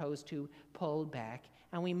also chose to pull back,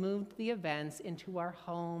 and we moved the events into our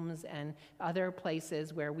homes and other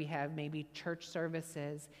places where we have maybe church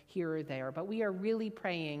services here or there. But we are really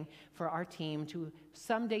praying for our team to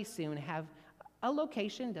someday soon have a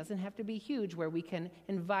location, doesn't have to be huge, where we can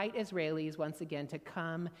invite Israelis once again to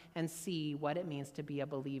come and see what it means to be a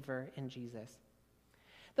believer in Jesus.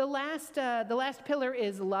 The last pillar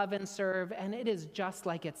is love and serve, and it is just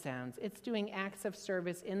like it sounds. It's doing acts of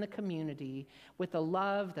service in the community with the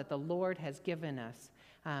love that the Lord has given us.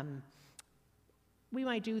 We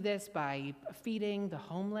might do this by feeding the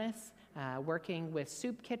homeless, working with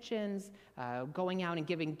soup kitchens, going out and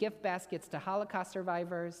giving gift baskets to Holocaust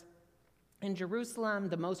survivors. In Jerusalem,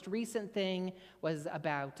 the most recent thing was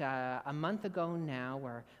about a month ago now,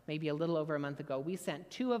 or maybe a little over a month ago. We sent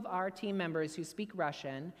 2 of our team members who speak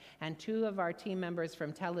Russian and 2 of our team members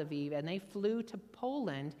from Tel Aviv, and they flew to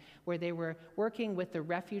Poland, where they were working with the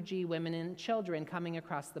refugee women and children coming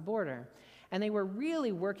across the border. And they were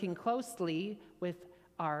really working closely with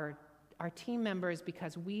our team members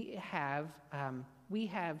because we have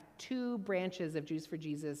 2 branches of Jews for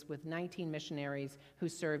Jesus with 19 missionaries who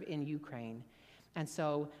serve in Ukraine. And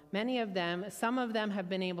so some of them have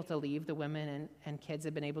been able to leave, the women and kids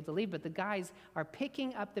have been able to leave, but the guys are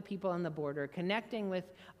picking up the people on the border, connecting with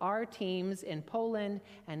our teams in Poland,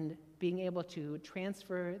 and being able to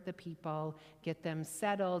transfer the people, get them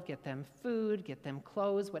settled, get them food, get them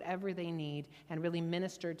clothes, whatever they need, and really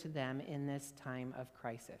minister to them in this time of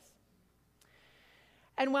crisis.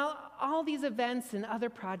 And while all these events and other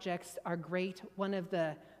projects are great, one of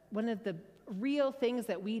the real things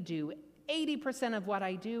that we do, 80% of what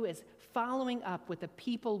I do, is following up with the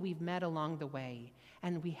people we've met along the way.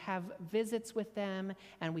 And we have visits with them,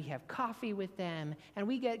 and we have coffee with them, and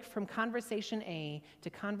we get from conversation A to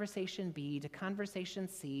conversation B to conversation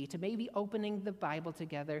C to maybe opening the Bible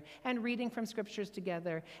together and reading from scriptures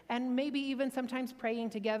together, and maybe even sometimes praying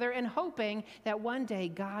together and hoping that one day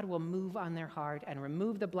God will move on their heart and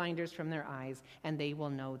remove the blinders from their eyes, and they will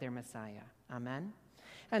know their Messiah. Amen?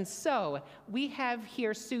 And so we have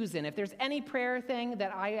here Susan. If there's any prayer thing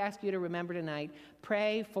that I ask you to remember tonight,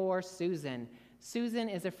 pray for Susan. Susan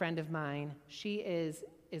is a friend of mine. She is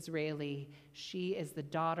Israeli. She is the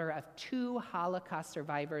daughter of 2 Holocaust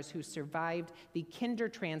survivors who survived the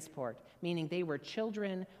Kindertransport, meaning they were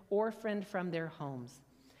children orphaned from their homes.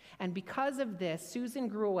 And because of this, Susan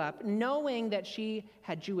grew up knowing that she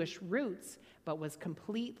had Jewish roots, but was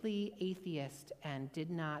completely atheist and did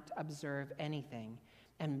not observe anything.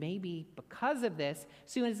 And maybe because of this,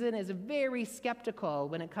 Susan is very skeptical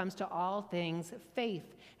when it comes to all things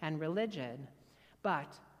faith and religion.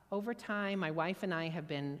 But over time, my wife and I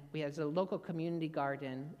we have a local community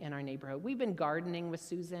garden in our neighborhood. We've been gardening with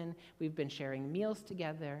Susan. We've been sharing meals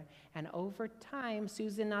together. And over time,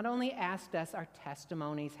 Susan not only asked us our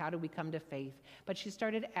testimonies, how do we come to faith, but she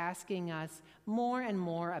started asking us more and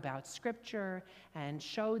more about Scripture and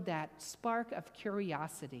showed that spark of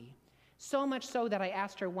curiosity. So much so that I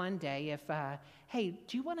asked her one day hey,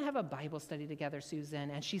 do you want to have a Bible study together,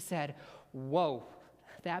 Susan? And she said, whoa.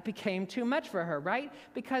 That became too much for her, right?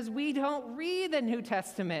 Because we don't read the New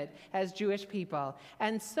Testament as Jewish people.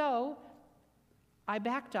 And so I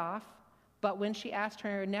backed off, but when she asked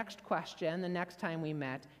her next question, the next time we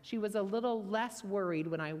met, she was a little less worried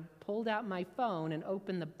when I pulled out my phone and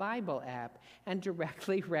opened the Bible app and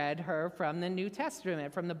directly read her from the New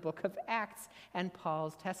Testament, from the book of Acts and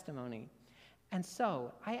Paul's testimony. And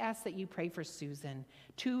so I ask that you pray for Susan.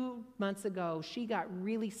 2 months ago, she got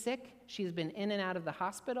really sick. She's been in and out of the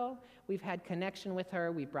hospital. We've had connection with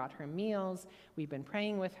her. We've brought her meals. We've been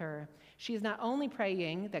praying with her. She's not only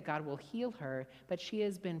praying that God will heal her, but she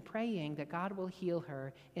has been praying that God will heal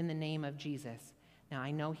her in the name of Jesus. Now,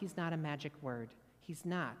 I know he's not a magic word. He's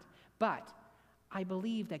not. But I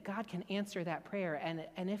believe that God can answer that prayer,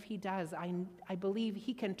 and if he does, I believe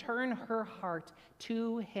he can turn her heart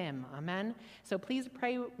to him. Amen? So please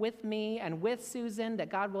pray with me and with Susan that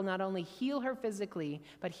God will not only heal her physically,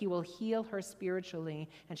 but he will heal her spiritually,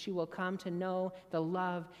 and she will come to know the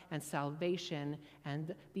love and salvation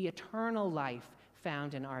and the eternal life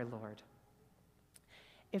found in our Lord.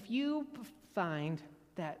 If you find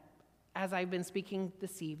that, as I've been speaking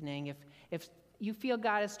this evening, if you feel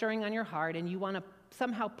God is stirring on your heart and you want to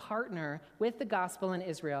somehow partner with the gospel in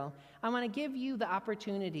Israel, I want to give you the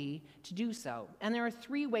opportunity to do so. And there are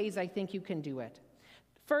 3 ways I think you can do it.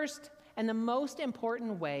 First, and the most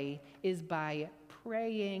important way, is by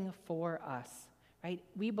praying for us, right?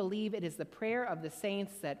 We believe it is the prayer of the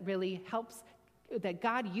saints that really helps, that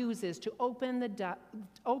God uses to open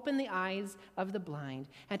the eyes of the blind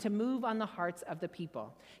and to move on the hearts of the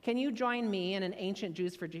people. Can you join me in an ancient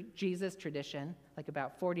Jews for Jesus tradition, like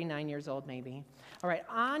about 49 years old maybe? All right,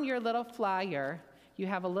 on your little flyer, you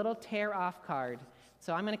have a little tear off card.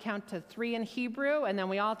 So I'm going to count to 3 in Hebrew, and then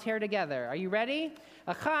we all tear together. Are you ready?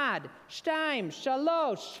 Echad, shtaim,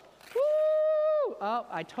 shalosh. Woo! Oh,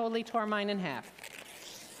 I totally tore mine in half.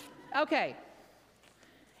 Okay.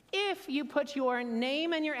 If you put your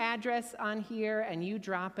name and your address on here and you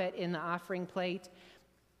drop it in the offering plate,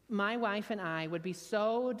 my wife and I would be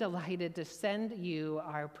so delighted to send you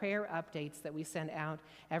our prayer updates that we send out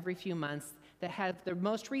every few months that have the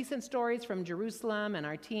most recent stories from Jerusalem and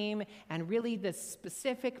our team, and really the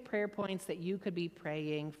specific prayer points that you could be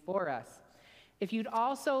praying for us. If you'd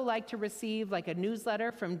also like to receive like a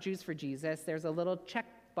newsletter from Jews for Jesus, there's a little check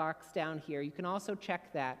box down here. You can also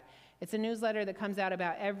check that. It's a newsletter that comes out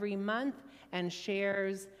about every month and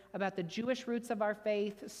shares about the Jewish roots of our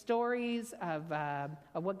faith, stories of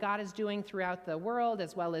what God is doing throughout the world,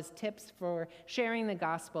 as well as tips for sharing the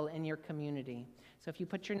gospel in your community. So if you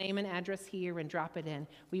put your name and address here and drop it in,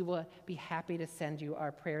 we will be happy to send you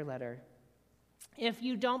our prayer letter. If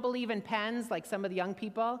you don't believe in pens, like some of the young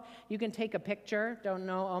people, you can take a picture. Don't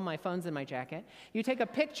know, oh, my phone's in my jacket. You take a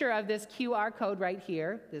picture of this QR code right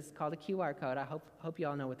here. This is called a QR code. I hope you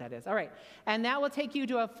all know what that is. All right. And that will take you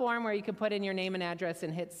to a form where you can put in your name and address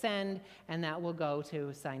and hit send, and that will go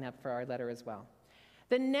to sign up for our letter as well.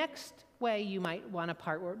 The next way you might want to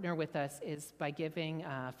partner with us is by giving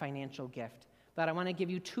a financial gift. But I want to give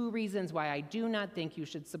you 2 reasons why I do not think you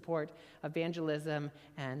should support evangelism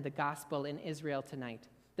and the gospel in Israel tonight.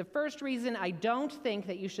 The first reason I don't think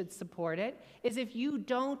that you should support it is if you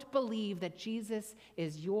don't believe that Jesus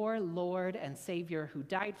is your Lord and Savior who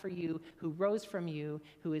died for you, who rose from you,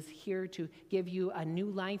 who is here to give you a new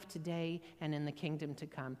life today and in the kingdom to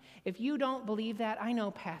come. If you don't believe that, I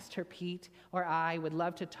know Pastor Pete or I would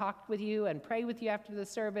love to talk with you and pray with you after the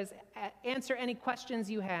service, answer any questions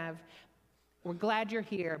you have. We're glad you're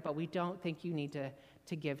here, but we don't think you need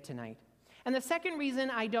to give tonight. And the second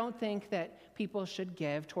reason I don't think that people should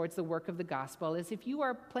give towards the work of the gospel is if you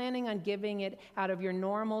are planning on giving it out of your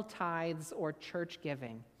normal tithes or church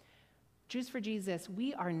giving. Jews for Jesus,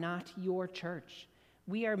 we are not your church.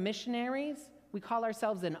 We are missionaries. We call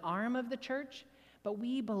ourselves an arm of the church, but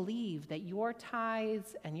we believe that your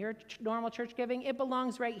tithes and your normal church giving, it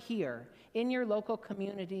belongs right here in your local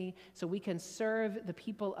community so we can serve the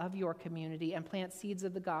people of your community and plant seeds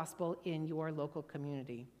of the gospel in your local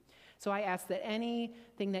community. So I ask that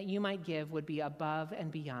anything that you might give would be above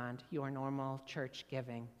and beyond your normal church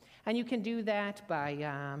giving. And you can do that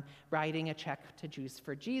by writing a check to Jews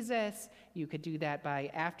for Jesus. You could do that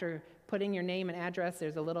by, after putting your name and address,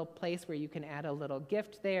 there's a little place where you can add a little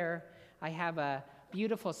gift there. I have a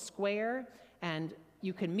beautiful square, and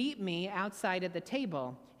you can meet me outside at the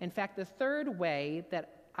table. In fact, the third way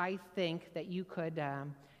that I think that you could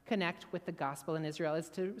connect with the gospel in Israel is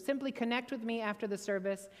to simply connect with me after the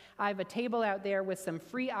service. I have a table out there with some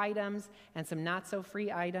free items and some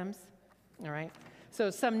not-so-free items, all right? So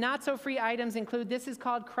some not-so-free items include, this is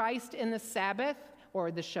called Christ in the Sabbath, or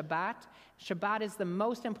the Shabbat. Shabbat is the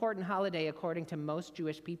most important holiday according to most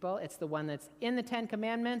Jewish people. It's the one that's in the Ten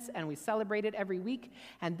Commandments, and we celebrate it every week,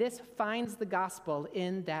 and this finds the gospel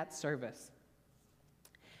in that service.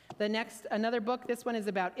 Another book, this one is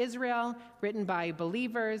about Israel, written by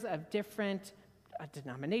believers of different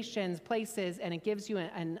denominations, places, and it gives you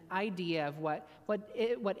an idea of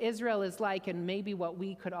what Israel is like, and maybe what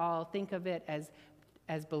we could all think of it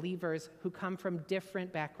as believers who come from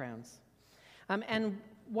different backgrounds. And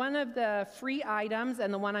one of the free items,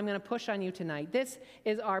 and the one I'm going to push on you tonight, this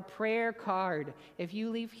is our prayer card. If you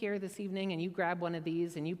leave here this evening and you grab one of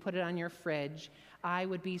these and you put it on your fridge, I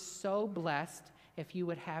would be so blessed if you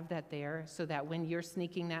would have that there so that when you're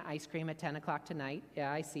sneaking that ice cream at 10 o'clock tonight,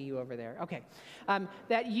 yeah, I see you over there, okay,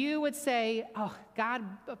 that you would say, oh, God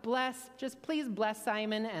bless, just please bless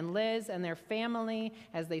Simon and Liz and their family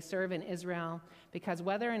as they serve in Israel, because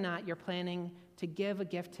whether or not you're planning to give a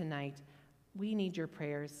gift tonight, we need your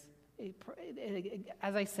prayers.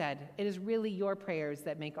 As I said, it is really your prayers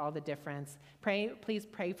that make all the difference. Please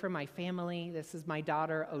pray for my family. This is my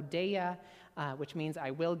daughter, Odeya, which means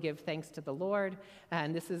I will give thanks to the Lord.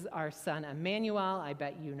 And this is our son, Emmanuel. I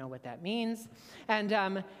bet you know what that means. And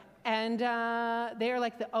they are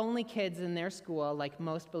like the only kids in their school, like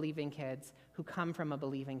most believing kids, who come from a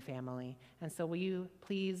believing family. And so will you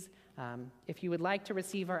please, if you would like to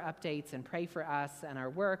receive our updates and pray for us and our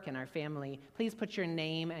work and our family, please put your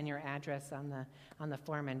name and your address on the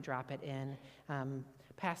form and drop it in.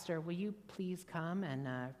 Pastor, will you please come and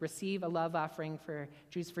receive a love offering for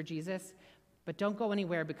Jews for Jesus? But don't go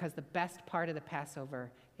anywhere, because the best part of the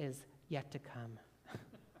Passover is yet to come.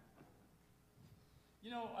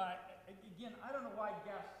 You know, again, I don't know why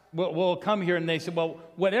guests will come here and they say, well,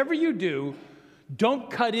 whatever you do,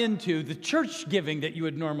 don't cut into the church giving that you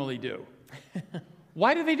would normally do.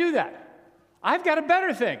 Why do they do that? I've got a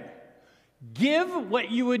better thing. Give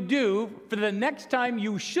what you would do for the next time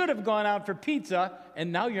you should have gone out for pizza,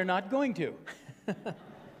 and now you're not going to.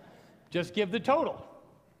 Just give the total.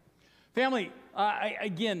 Family,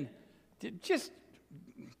 God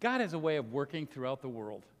has a way of working throughout the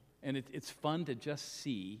world, and it's fun to just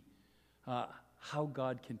see how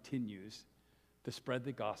God continues to spread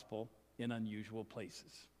the gospel in unusual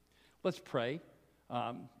places. Let's pray,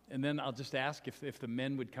 and then I'll just ask if the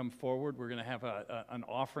men would come forward. We're going to have an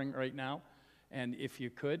offering right now, and if you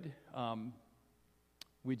could,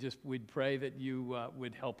 we'd pray that you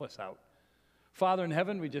would help us out. Father in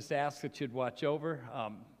heaven, we just ask that you'd watch over.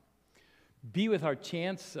 Be with our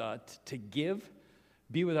chance to give.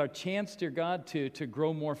 Be with our chance, dear God, to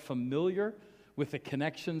grow more familiar with the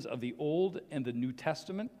connections of the Old and the New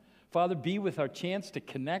Testament. Father, be with our chance to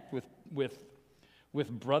connect with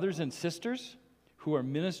brothers and sisters who are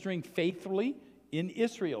ministering faithfully in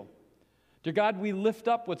Israel. Dear God, we lift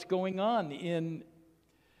up what's going on in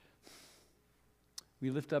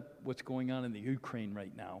the Ukraine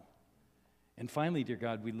right now. And finally, dear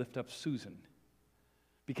God, we lift up Susan.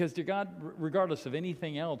 Because, dear God, regardless of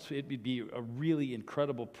anything else, it would be a really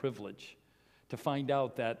incredible privilege to find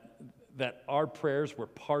out that our prayers were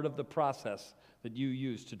part of the process that you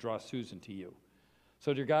used to draw Susan to you.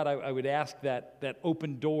 So, dear God, I would ask that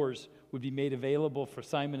open doors would be made available for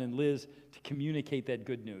Simon and Liz to communicate that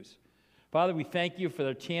good news. Father, we thank you for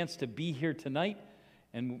the chance to be here tonight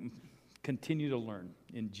and continue to learn.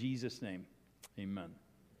 In Jesus' name, amen.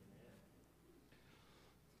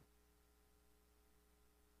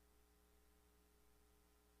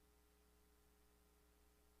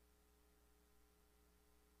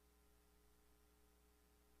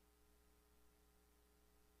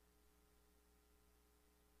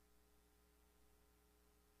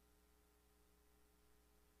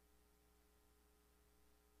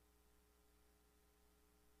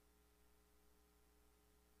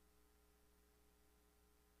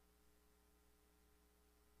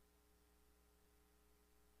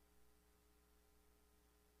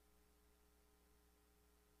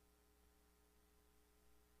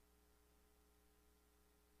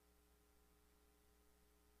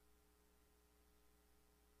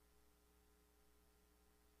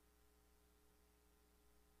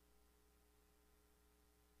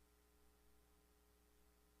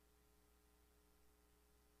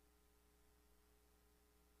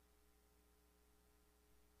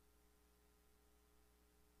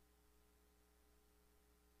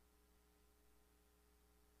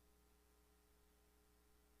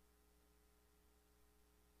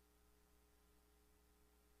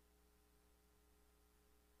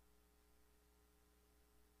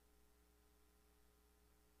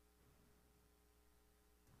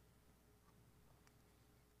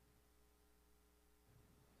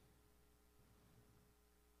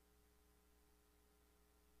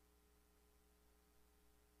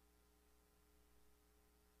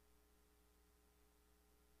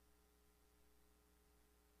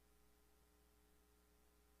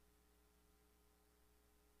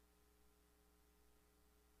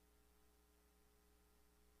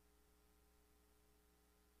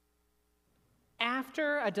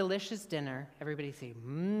 After a delicious dinner, everybody say,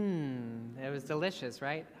 it was delicious,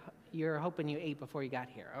 right? You're hoping you ate before you got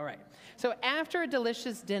here. All right. So after a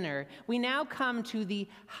delicious dinner, we now come to the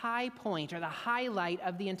high point or the highlight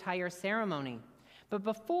of the entire ceremony. But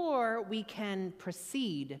before we can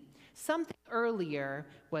proceed, something earlier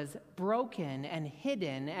was broken and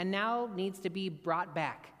hidden and now needs to be brought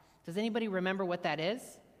back. Does anybody remember what that is?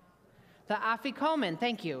 The afikomen,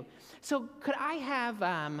 thank you. So could I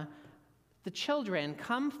have the children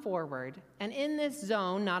come forward, and in this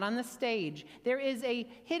zone, not on the stage, there is a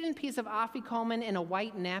hidden piece of afikomen in a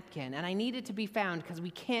white napkin, and I need it to be found because we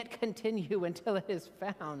can't continue until it is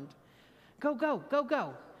found. Go, go, go,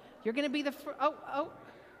 go. You're going to be the oh.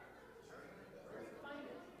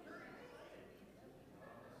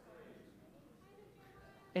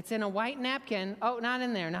 It's in a white napkin. Oh, not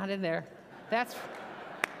in there, not in there. That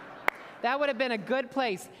would have been a good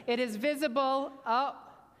place. It is visible. Oh,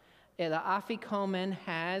 the afikomen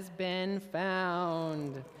has been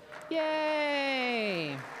found.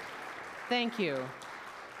 Yay! Thank you.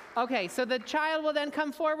 Okay, so the child will then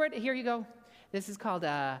come forward. Here you go. This is called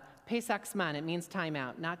Pesach Zman. It means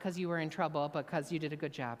timeout, not because you were in trouble, but because you did a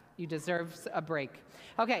good job. You deserve a break.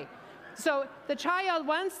 Okay, so the child,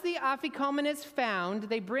 once the afikomen is found,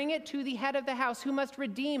 they bring it to the head of the house who must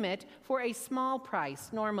redeem it for a small price,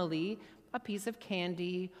 normally a piece of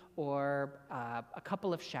candy or a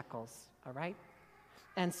couple of shekels, all right?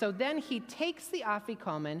 And so then he takes the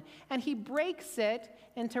afikomen and he breaks it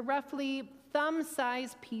into roughly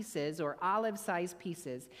thumb-sized pieces or olive-sized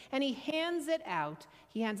pieces, and he hands it out.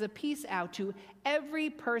 He hands a piece out to every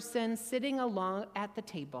person sitting along at the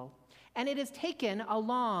table, and it is taken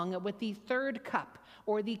along with the third cup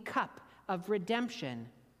or the cup of redemption.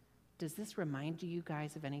 Does this remind you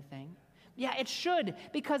guys of anything? Yeah, it should,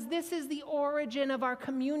 because this is the origin of our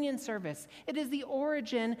communion service. It is the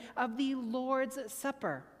origin of the Lord's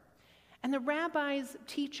Supper. And the rabbis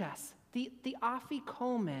teach us the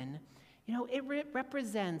afikomen, it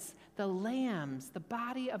represents the lambs, the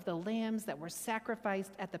body of the lambs that were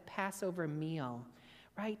sacrificed at the Passover meal,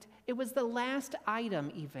 right? It was the last item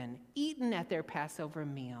even eaten at their Passover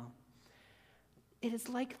meal. It is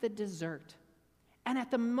like the dessert. And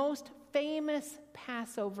at the most famous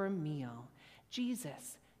Passover meal,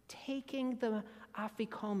 Jesus, taking the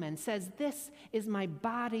afikomen, says, "This is my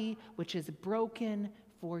body which is broken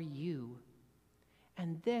for you."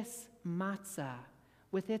 And this matzah,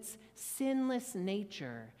 with its sinless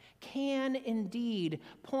nature, can indeed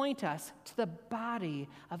point us to the body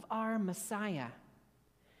of our Messiah.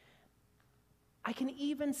 I can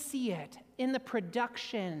even see it in the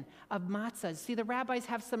production of matzahs. See, the rabbis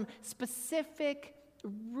have some specific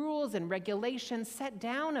rules and regulations set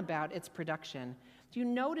down about its production. Do you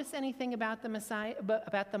notice anything about the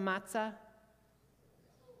matzah?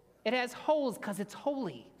 It has holes because it's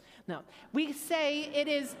holy. No, we say it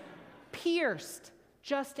is pierced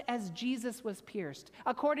just as Jesus was pierced.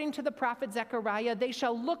 According to the prophet Zechariah, they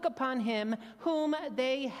shall look upon him whom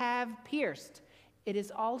they have pierced. It is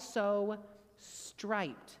also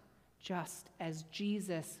striped, just as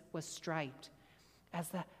Jesus was striped. As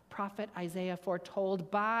the prophet Isaiah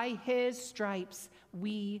foretold, by his stripes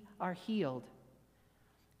we are healed.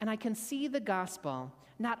 And I can see the gospel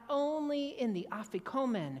not only in the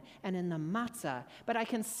afikomen and in the matzah, but I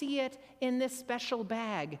can see it in this special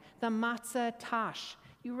bag, the matzah tash.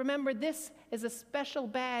 You remember, this is a special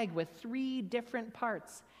bag with 3 different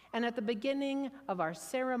parts. And at the beginning of our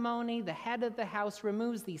ceremony, the head of the house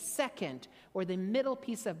removes the second or the middle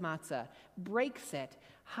piece of matzah, breaks it,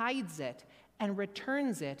 hides it, and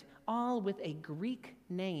returns it, all with a Greek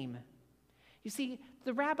name. You see,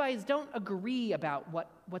 the rabbis don't agree about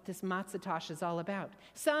what this matzah tash is all about.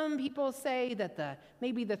 Some people say that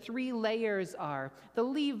maybe the 3 layers are the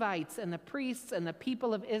Levites and the priests and the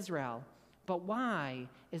people of Israel. But why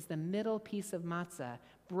is the middle piece of matzah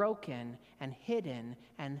broken and hidden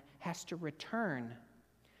and has to return?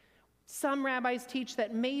 Some rabbis teach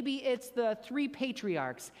that maybe it's the 3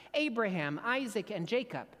 patriarchs, Abraham, Isaac, and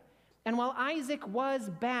Jacob. And while Isaac was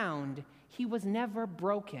bound, he was never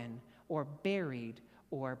broken or buried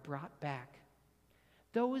or brought back.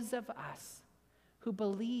 Those of us who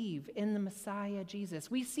believe in the Messiah Jesus,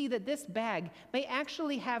 we see that this bag may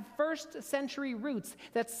actually have first-century roots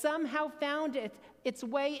that somehow found its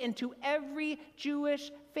way into every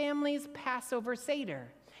Jewish family's Passover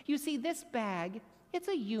Seder. You see, this bag, it's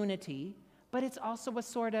a unity, but it's also a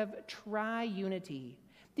sort of tri-unity.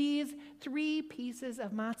 These 3 pieces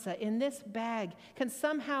of matzah in this bag can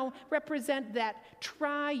somehow represent that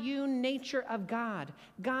triune nature of God,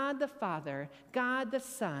 God the Father, God the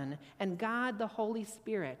Son, and God the Holy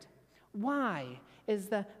Spirit. Why is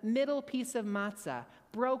the middle piece of matzah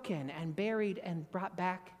broken and buried and brought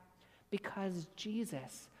back? Because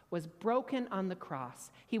Jesus was broken on the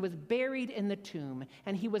cross. He was buried in the tomb,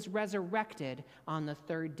 and he was resurrected on the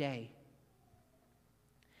third day.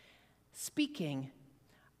 Speaking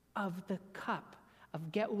of the cup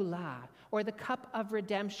of Geulah, or the cup of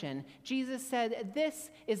redemption, Jesus said, "This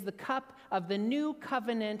is the cup of the new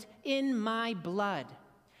covenant in my blood."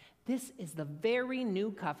 This is the very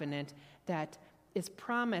new covenant that is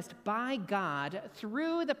promised by God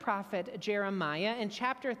through the prophet Jeremiah in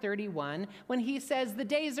chapter 31, when he says, "The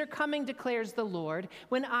days are coming, declares the Lord,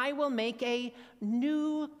 when I will make a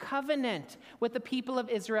new covenant with the people of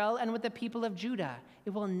Israel and with the people of Judah. It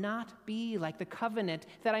will not be like the covenant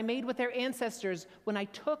that I made with their ancestors when I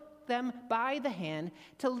took them by the hand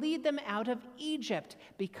to lead them out of Egypt,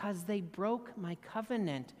 because they broke my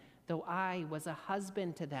covenant, though I was a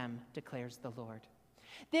husband to them, declares the Lord."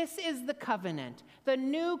 This is the covenant, the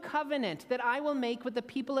new covenant that I will make with the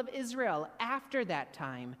people of Israel after that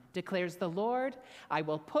time, declares the Lord. "I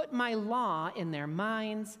will put my law in their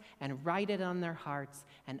minds and write it on their hearts,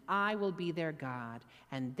 and I will be their God,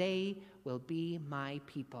 and they will be my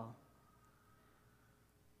people."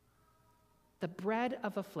 The bread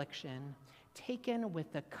of affliction, taken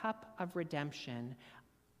with the cup of redemption,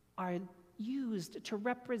 are used to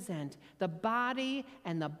represent the body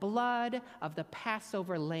and the blood of the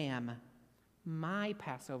Passover lamb, my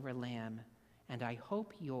Passover lamb, and I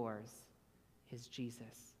hope yours is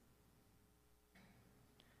Jesus.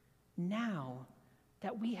 Now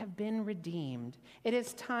that we have been redeemed, it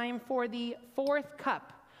is time for the fourth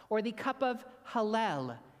cup, or the cup of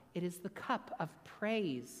Hallel. It is the cup of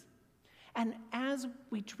praise. And as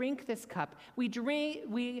we drink this cup,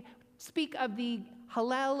 we speak of the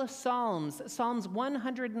Hallel Psalms, Psalms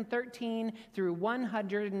 113 through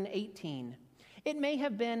 118. It may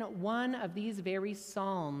have been one of these very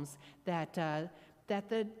psalms that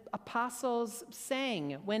the apostles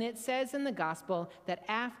sang when it says in the gospel that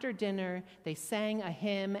after dinner they sang a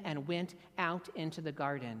hymn and went out into the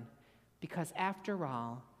garden. Because after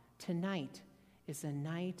all, tonight is a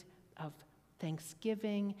night of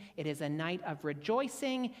thanksgiving. It is a night of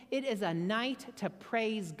rejoicing. It is a night to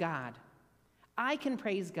praise God. I can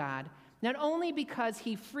praise God not only because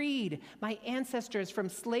he freed my ancestors from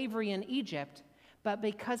slavery in Egypt, but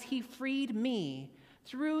because he freed me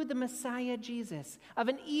through the Messiah Jesus of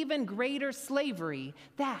an even greater slavery,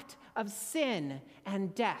 that of sin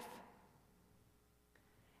and death.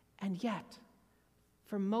 And yet,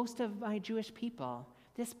 for most of my Jewish people,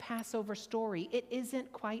 this Passover story, it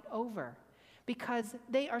isn't quite over, because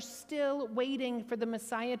they are still waiting for the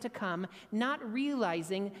Messiah to come, not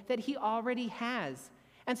realizing that he already has.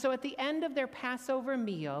 And so at the end of their Passover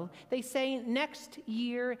meal, they say next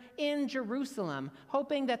year in Jerusalem,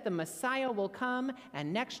 hoping that the Messiah will come,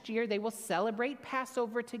 and next year they will celebrate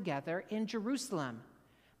Passover together in Jerusalem.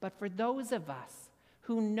 But for those of us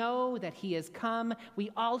who know that he has come,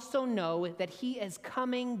 we also know that he is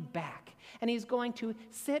coming back, and he's going to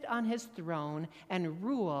sit on his throne and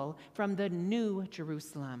rule from the new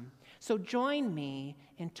Jerusalem. So join me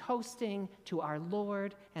in toasting to our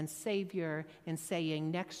Lord and Savior in saying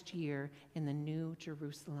next year in the new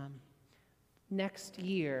Jerusalem. Next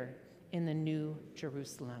year in the new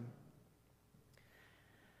Jerusalem.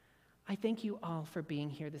 I thank you all for being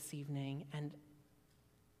here this evening, and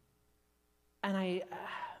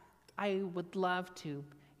I would love to,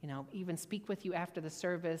 even speak with you after the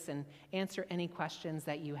service and answer any questions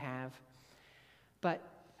that you have. But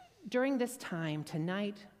during this time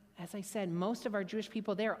tonight, as I said, most of our Jewish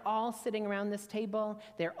people, they're all sitting around this table.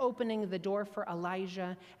 They're opening the door for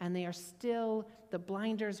Elijah, and they are still, the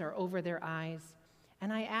blinders are over their eyes.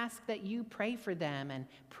 And I ask that you pray for them and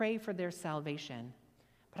pray for their salvation.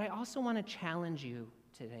 But I also want to challenge you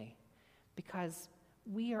today, because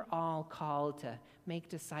we are all called to make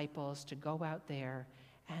disciples, to go out there.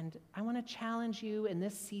 And I want to challenge you in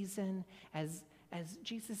this season, as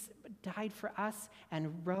Jesus died for us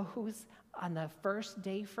and rose on the first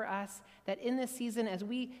day for us, that in this season, as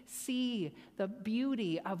we see the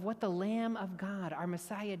beauty of what the Lamb of God, our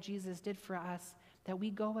Messiah Jesus, did for us, that we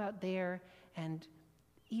go out there, and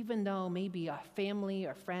even though maybe a family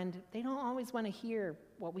or friend, they don't always want to hear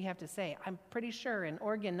what we have to say. I'm pretty sure in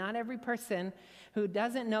Oregon, not every person who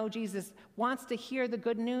doesn't know Jesus wants to hear the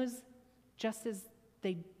good news, just as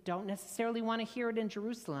they don't necessarily want to hear it in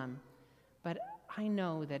Jerusalem. But I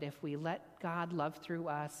know that if we let God love through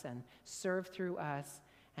us and serve through us,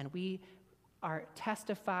 and we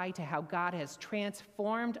testify to how God has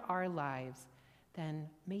transformed our lives, then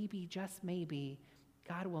maybe, just maybe,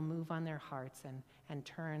 God will move on their hearts and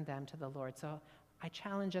turn them to the Lord. So I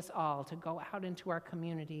challenge us all to go out into our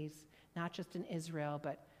communities, not just in Israel,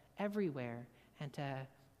 but everywhere, and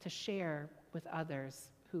to share with others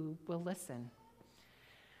who will listen.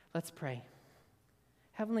 Let's pray.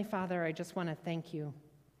 Heavenly Father, I just want to thank you.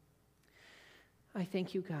 I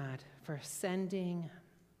thank you, God, for sending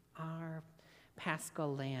our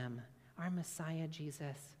Paschal Lamb, our Messiah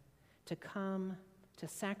Jesus, to come, to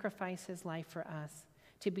sacrifice his life for us,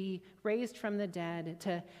 to be raised from the dead,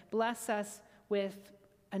 to bless us with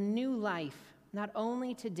a new life, not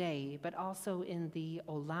only today, but also in the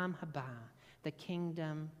Olam Haba, the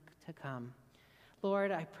kingdom to come.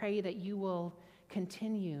 Lord, I pray that you will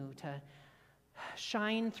continue to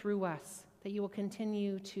shine through us, that you will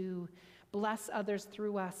continue to bless others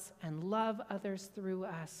through us and love others through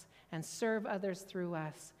us and serve others through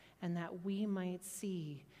us, and that we might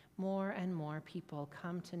see more and more people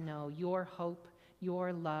come to know your hope,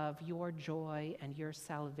 your love, your joy, and your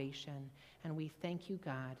salvation. And we thank you,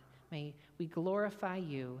 God. May we glorify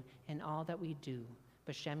you in all that we do.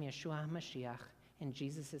 B'Shem Yeshua HaMashiach, in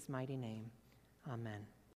Jesus' mighty name. Amen.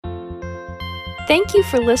 Thank you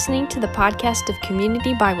for listening to the podcast of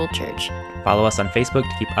Community Bible Church. Follow us on Facebook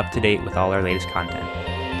to keep up to date with all our latest content.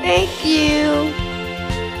 Thank you.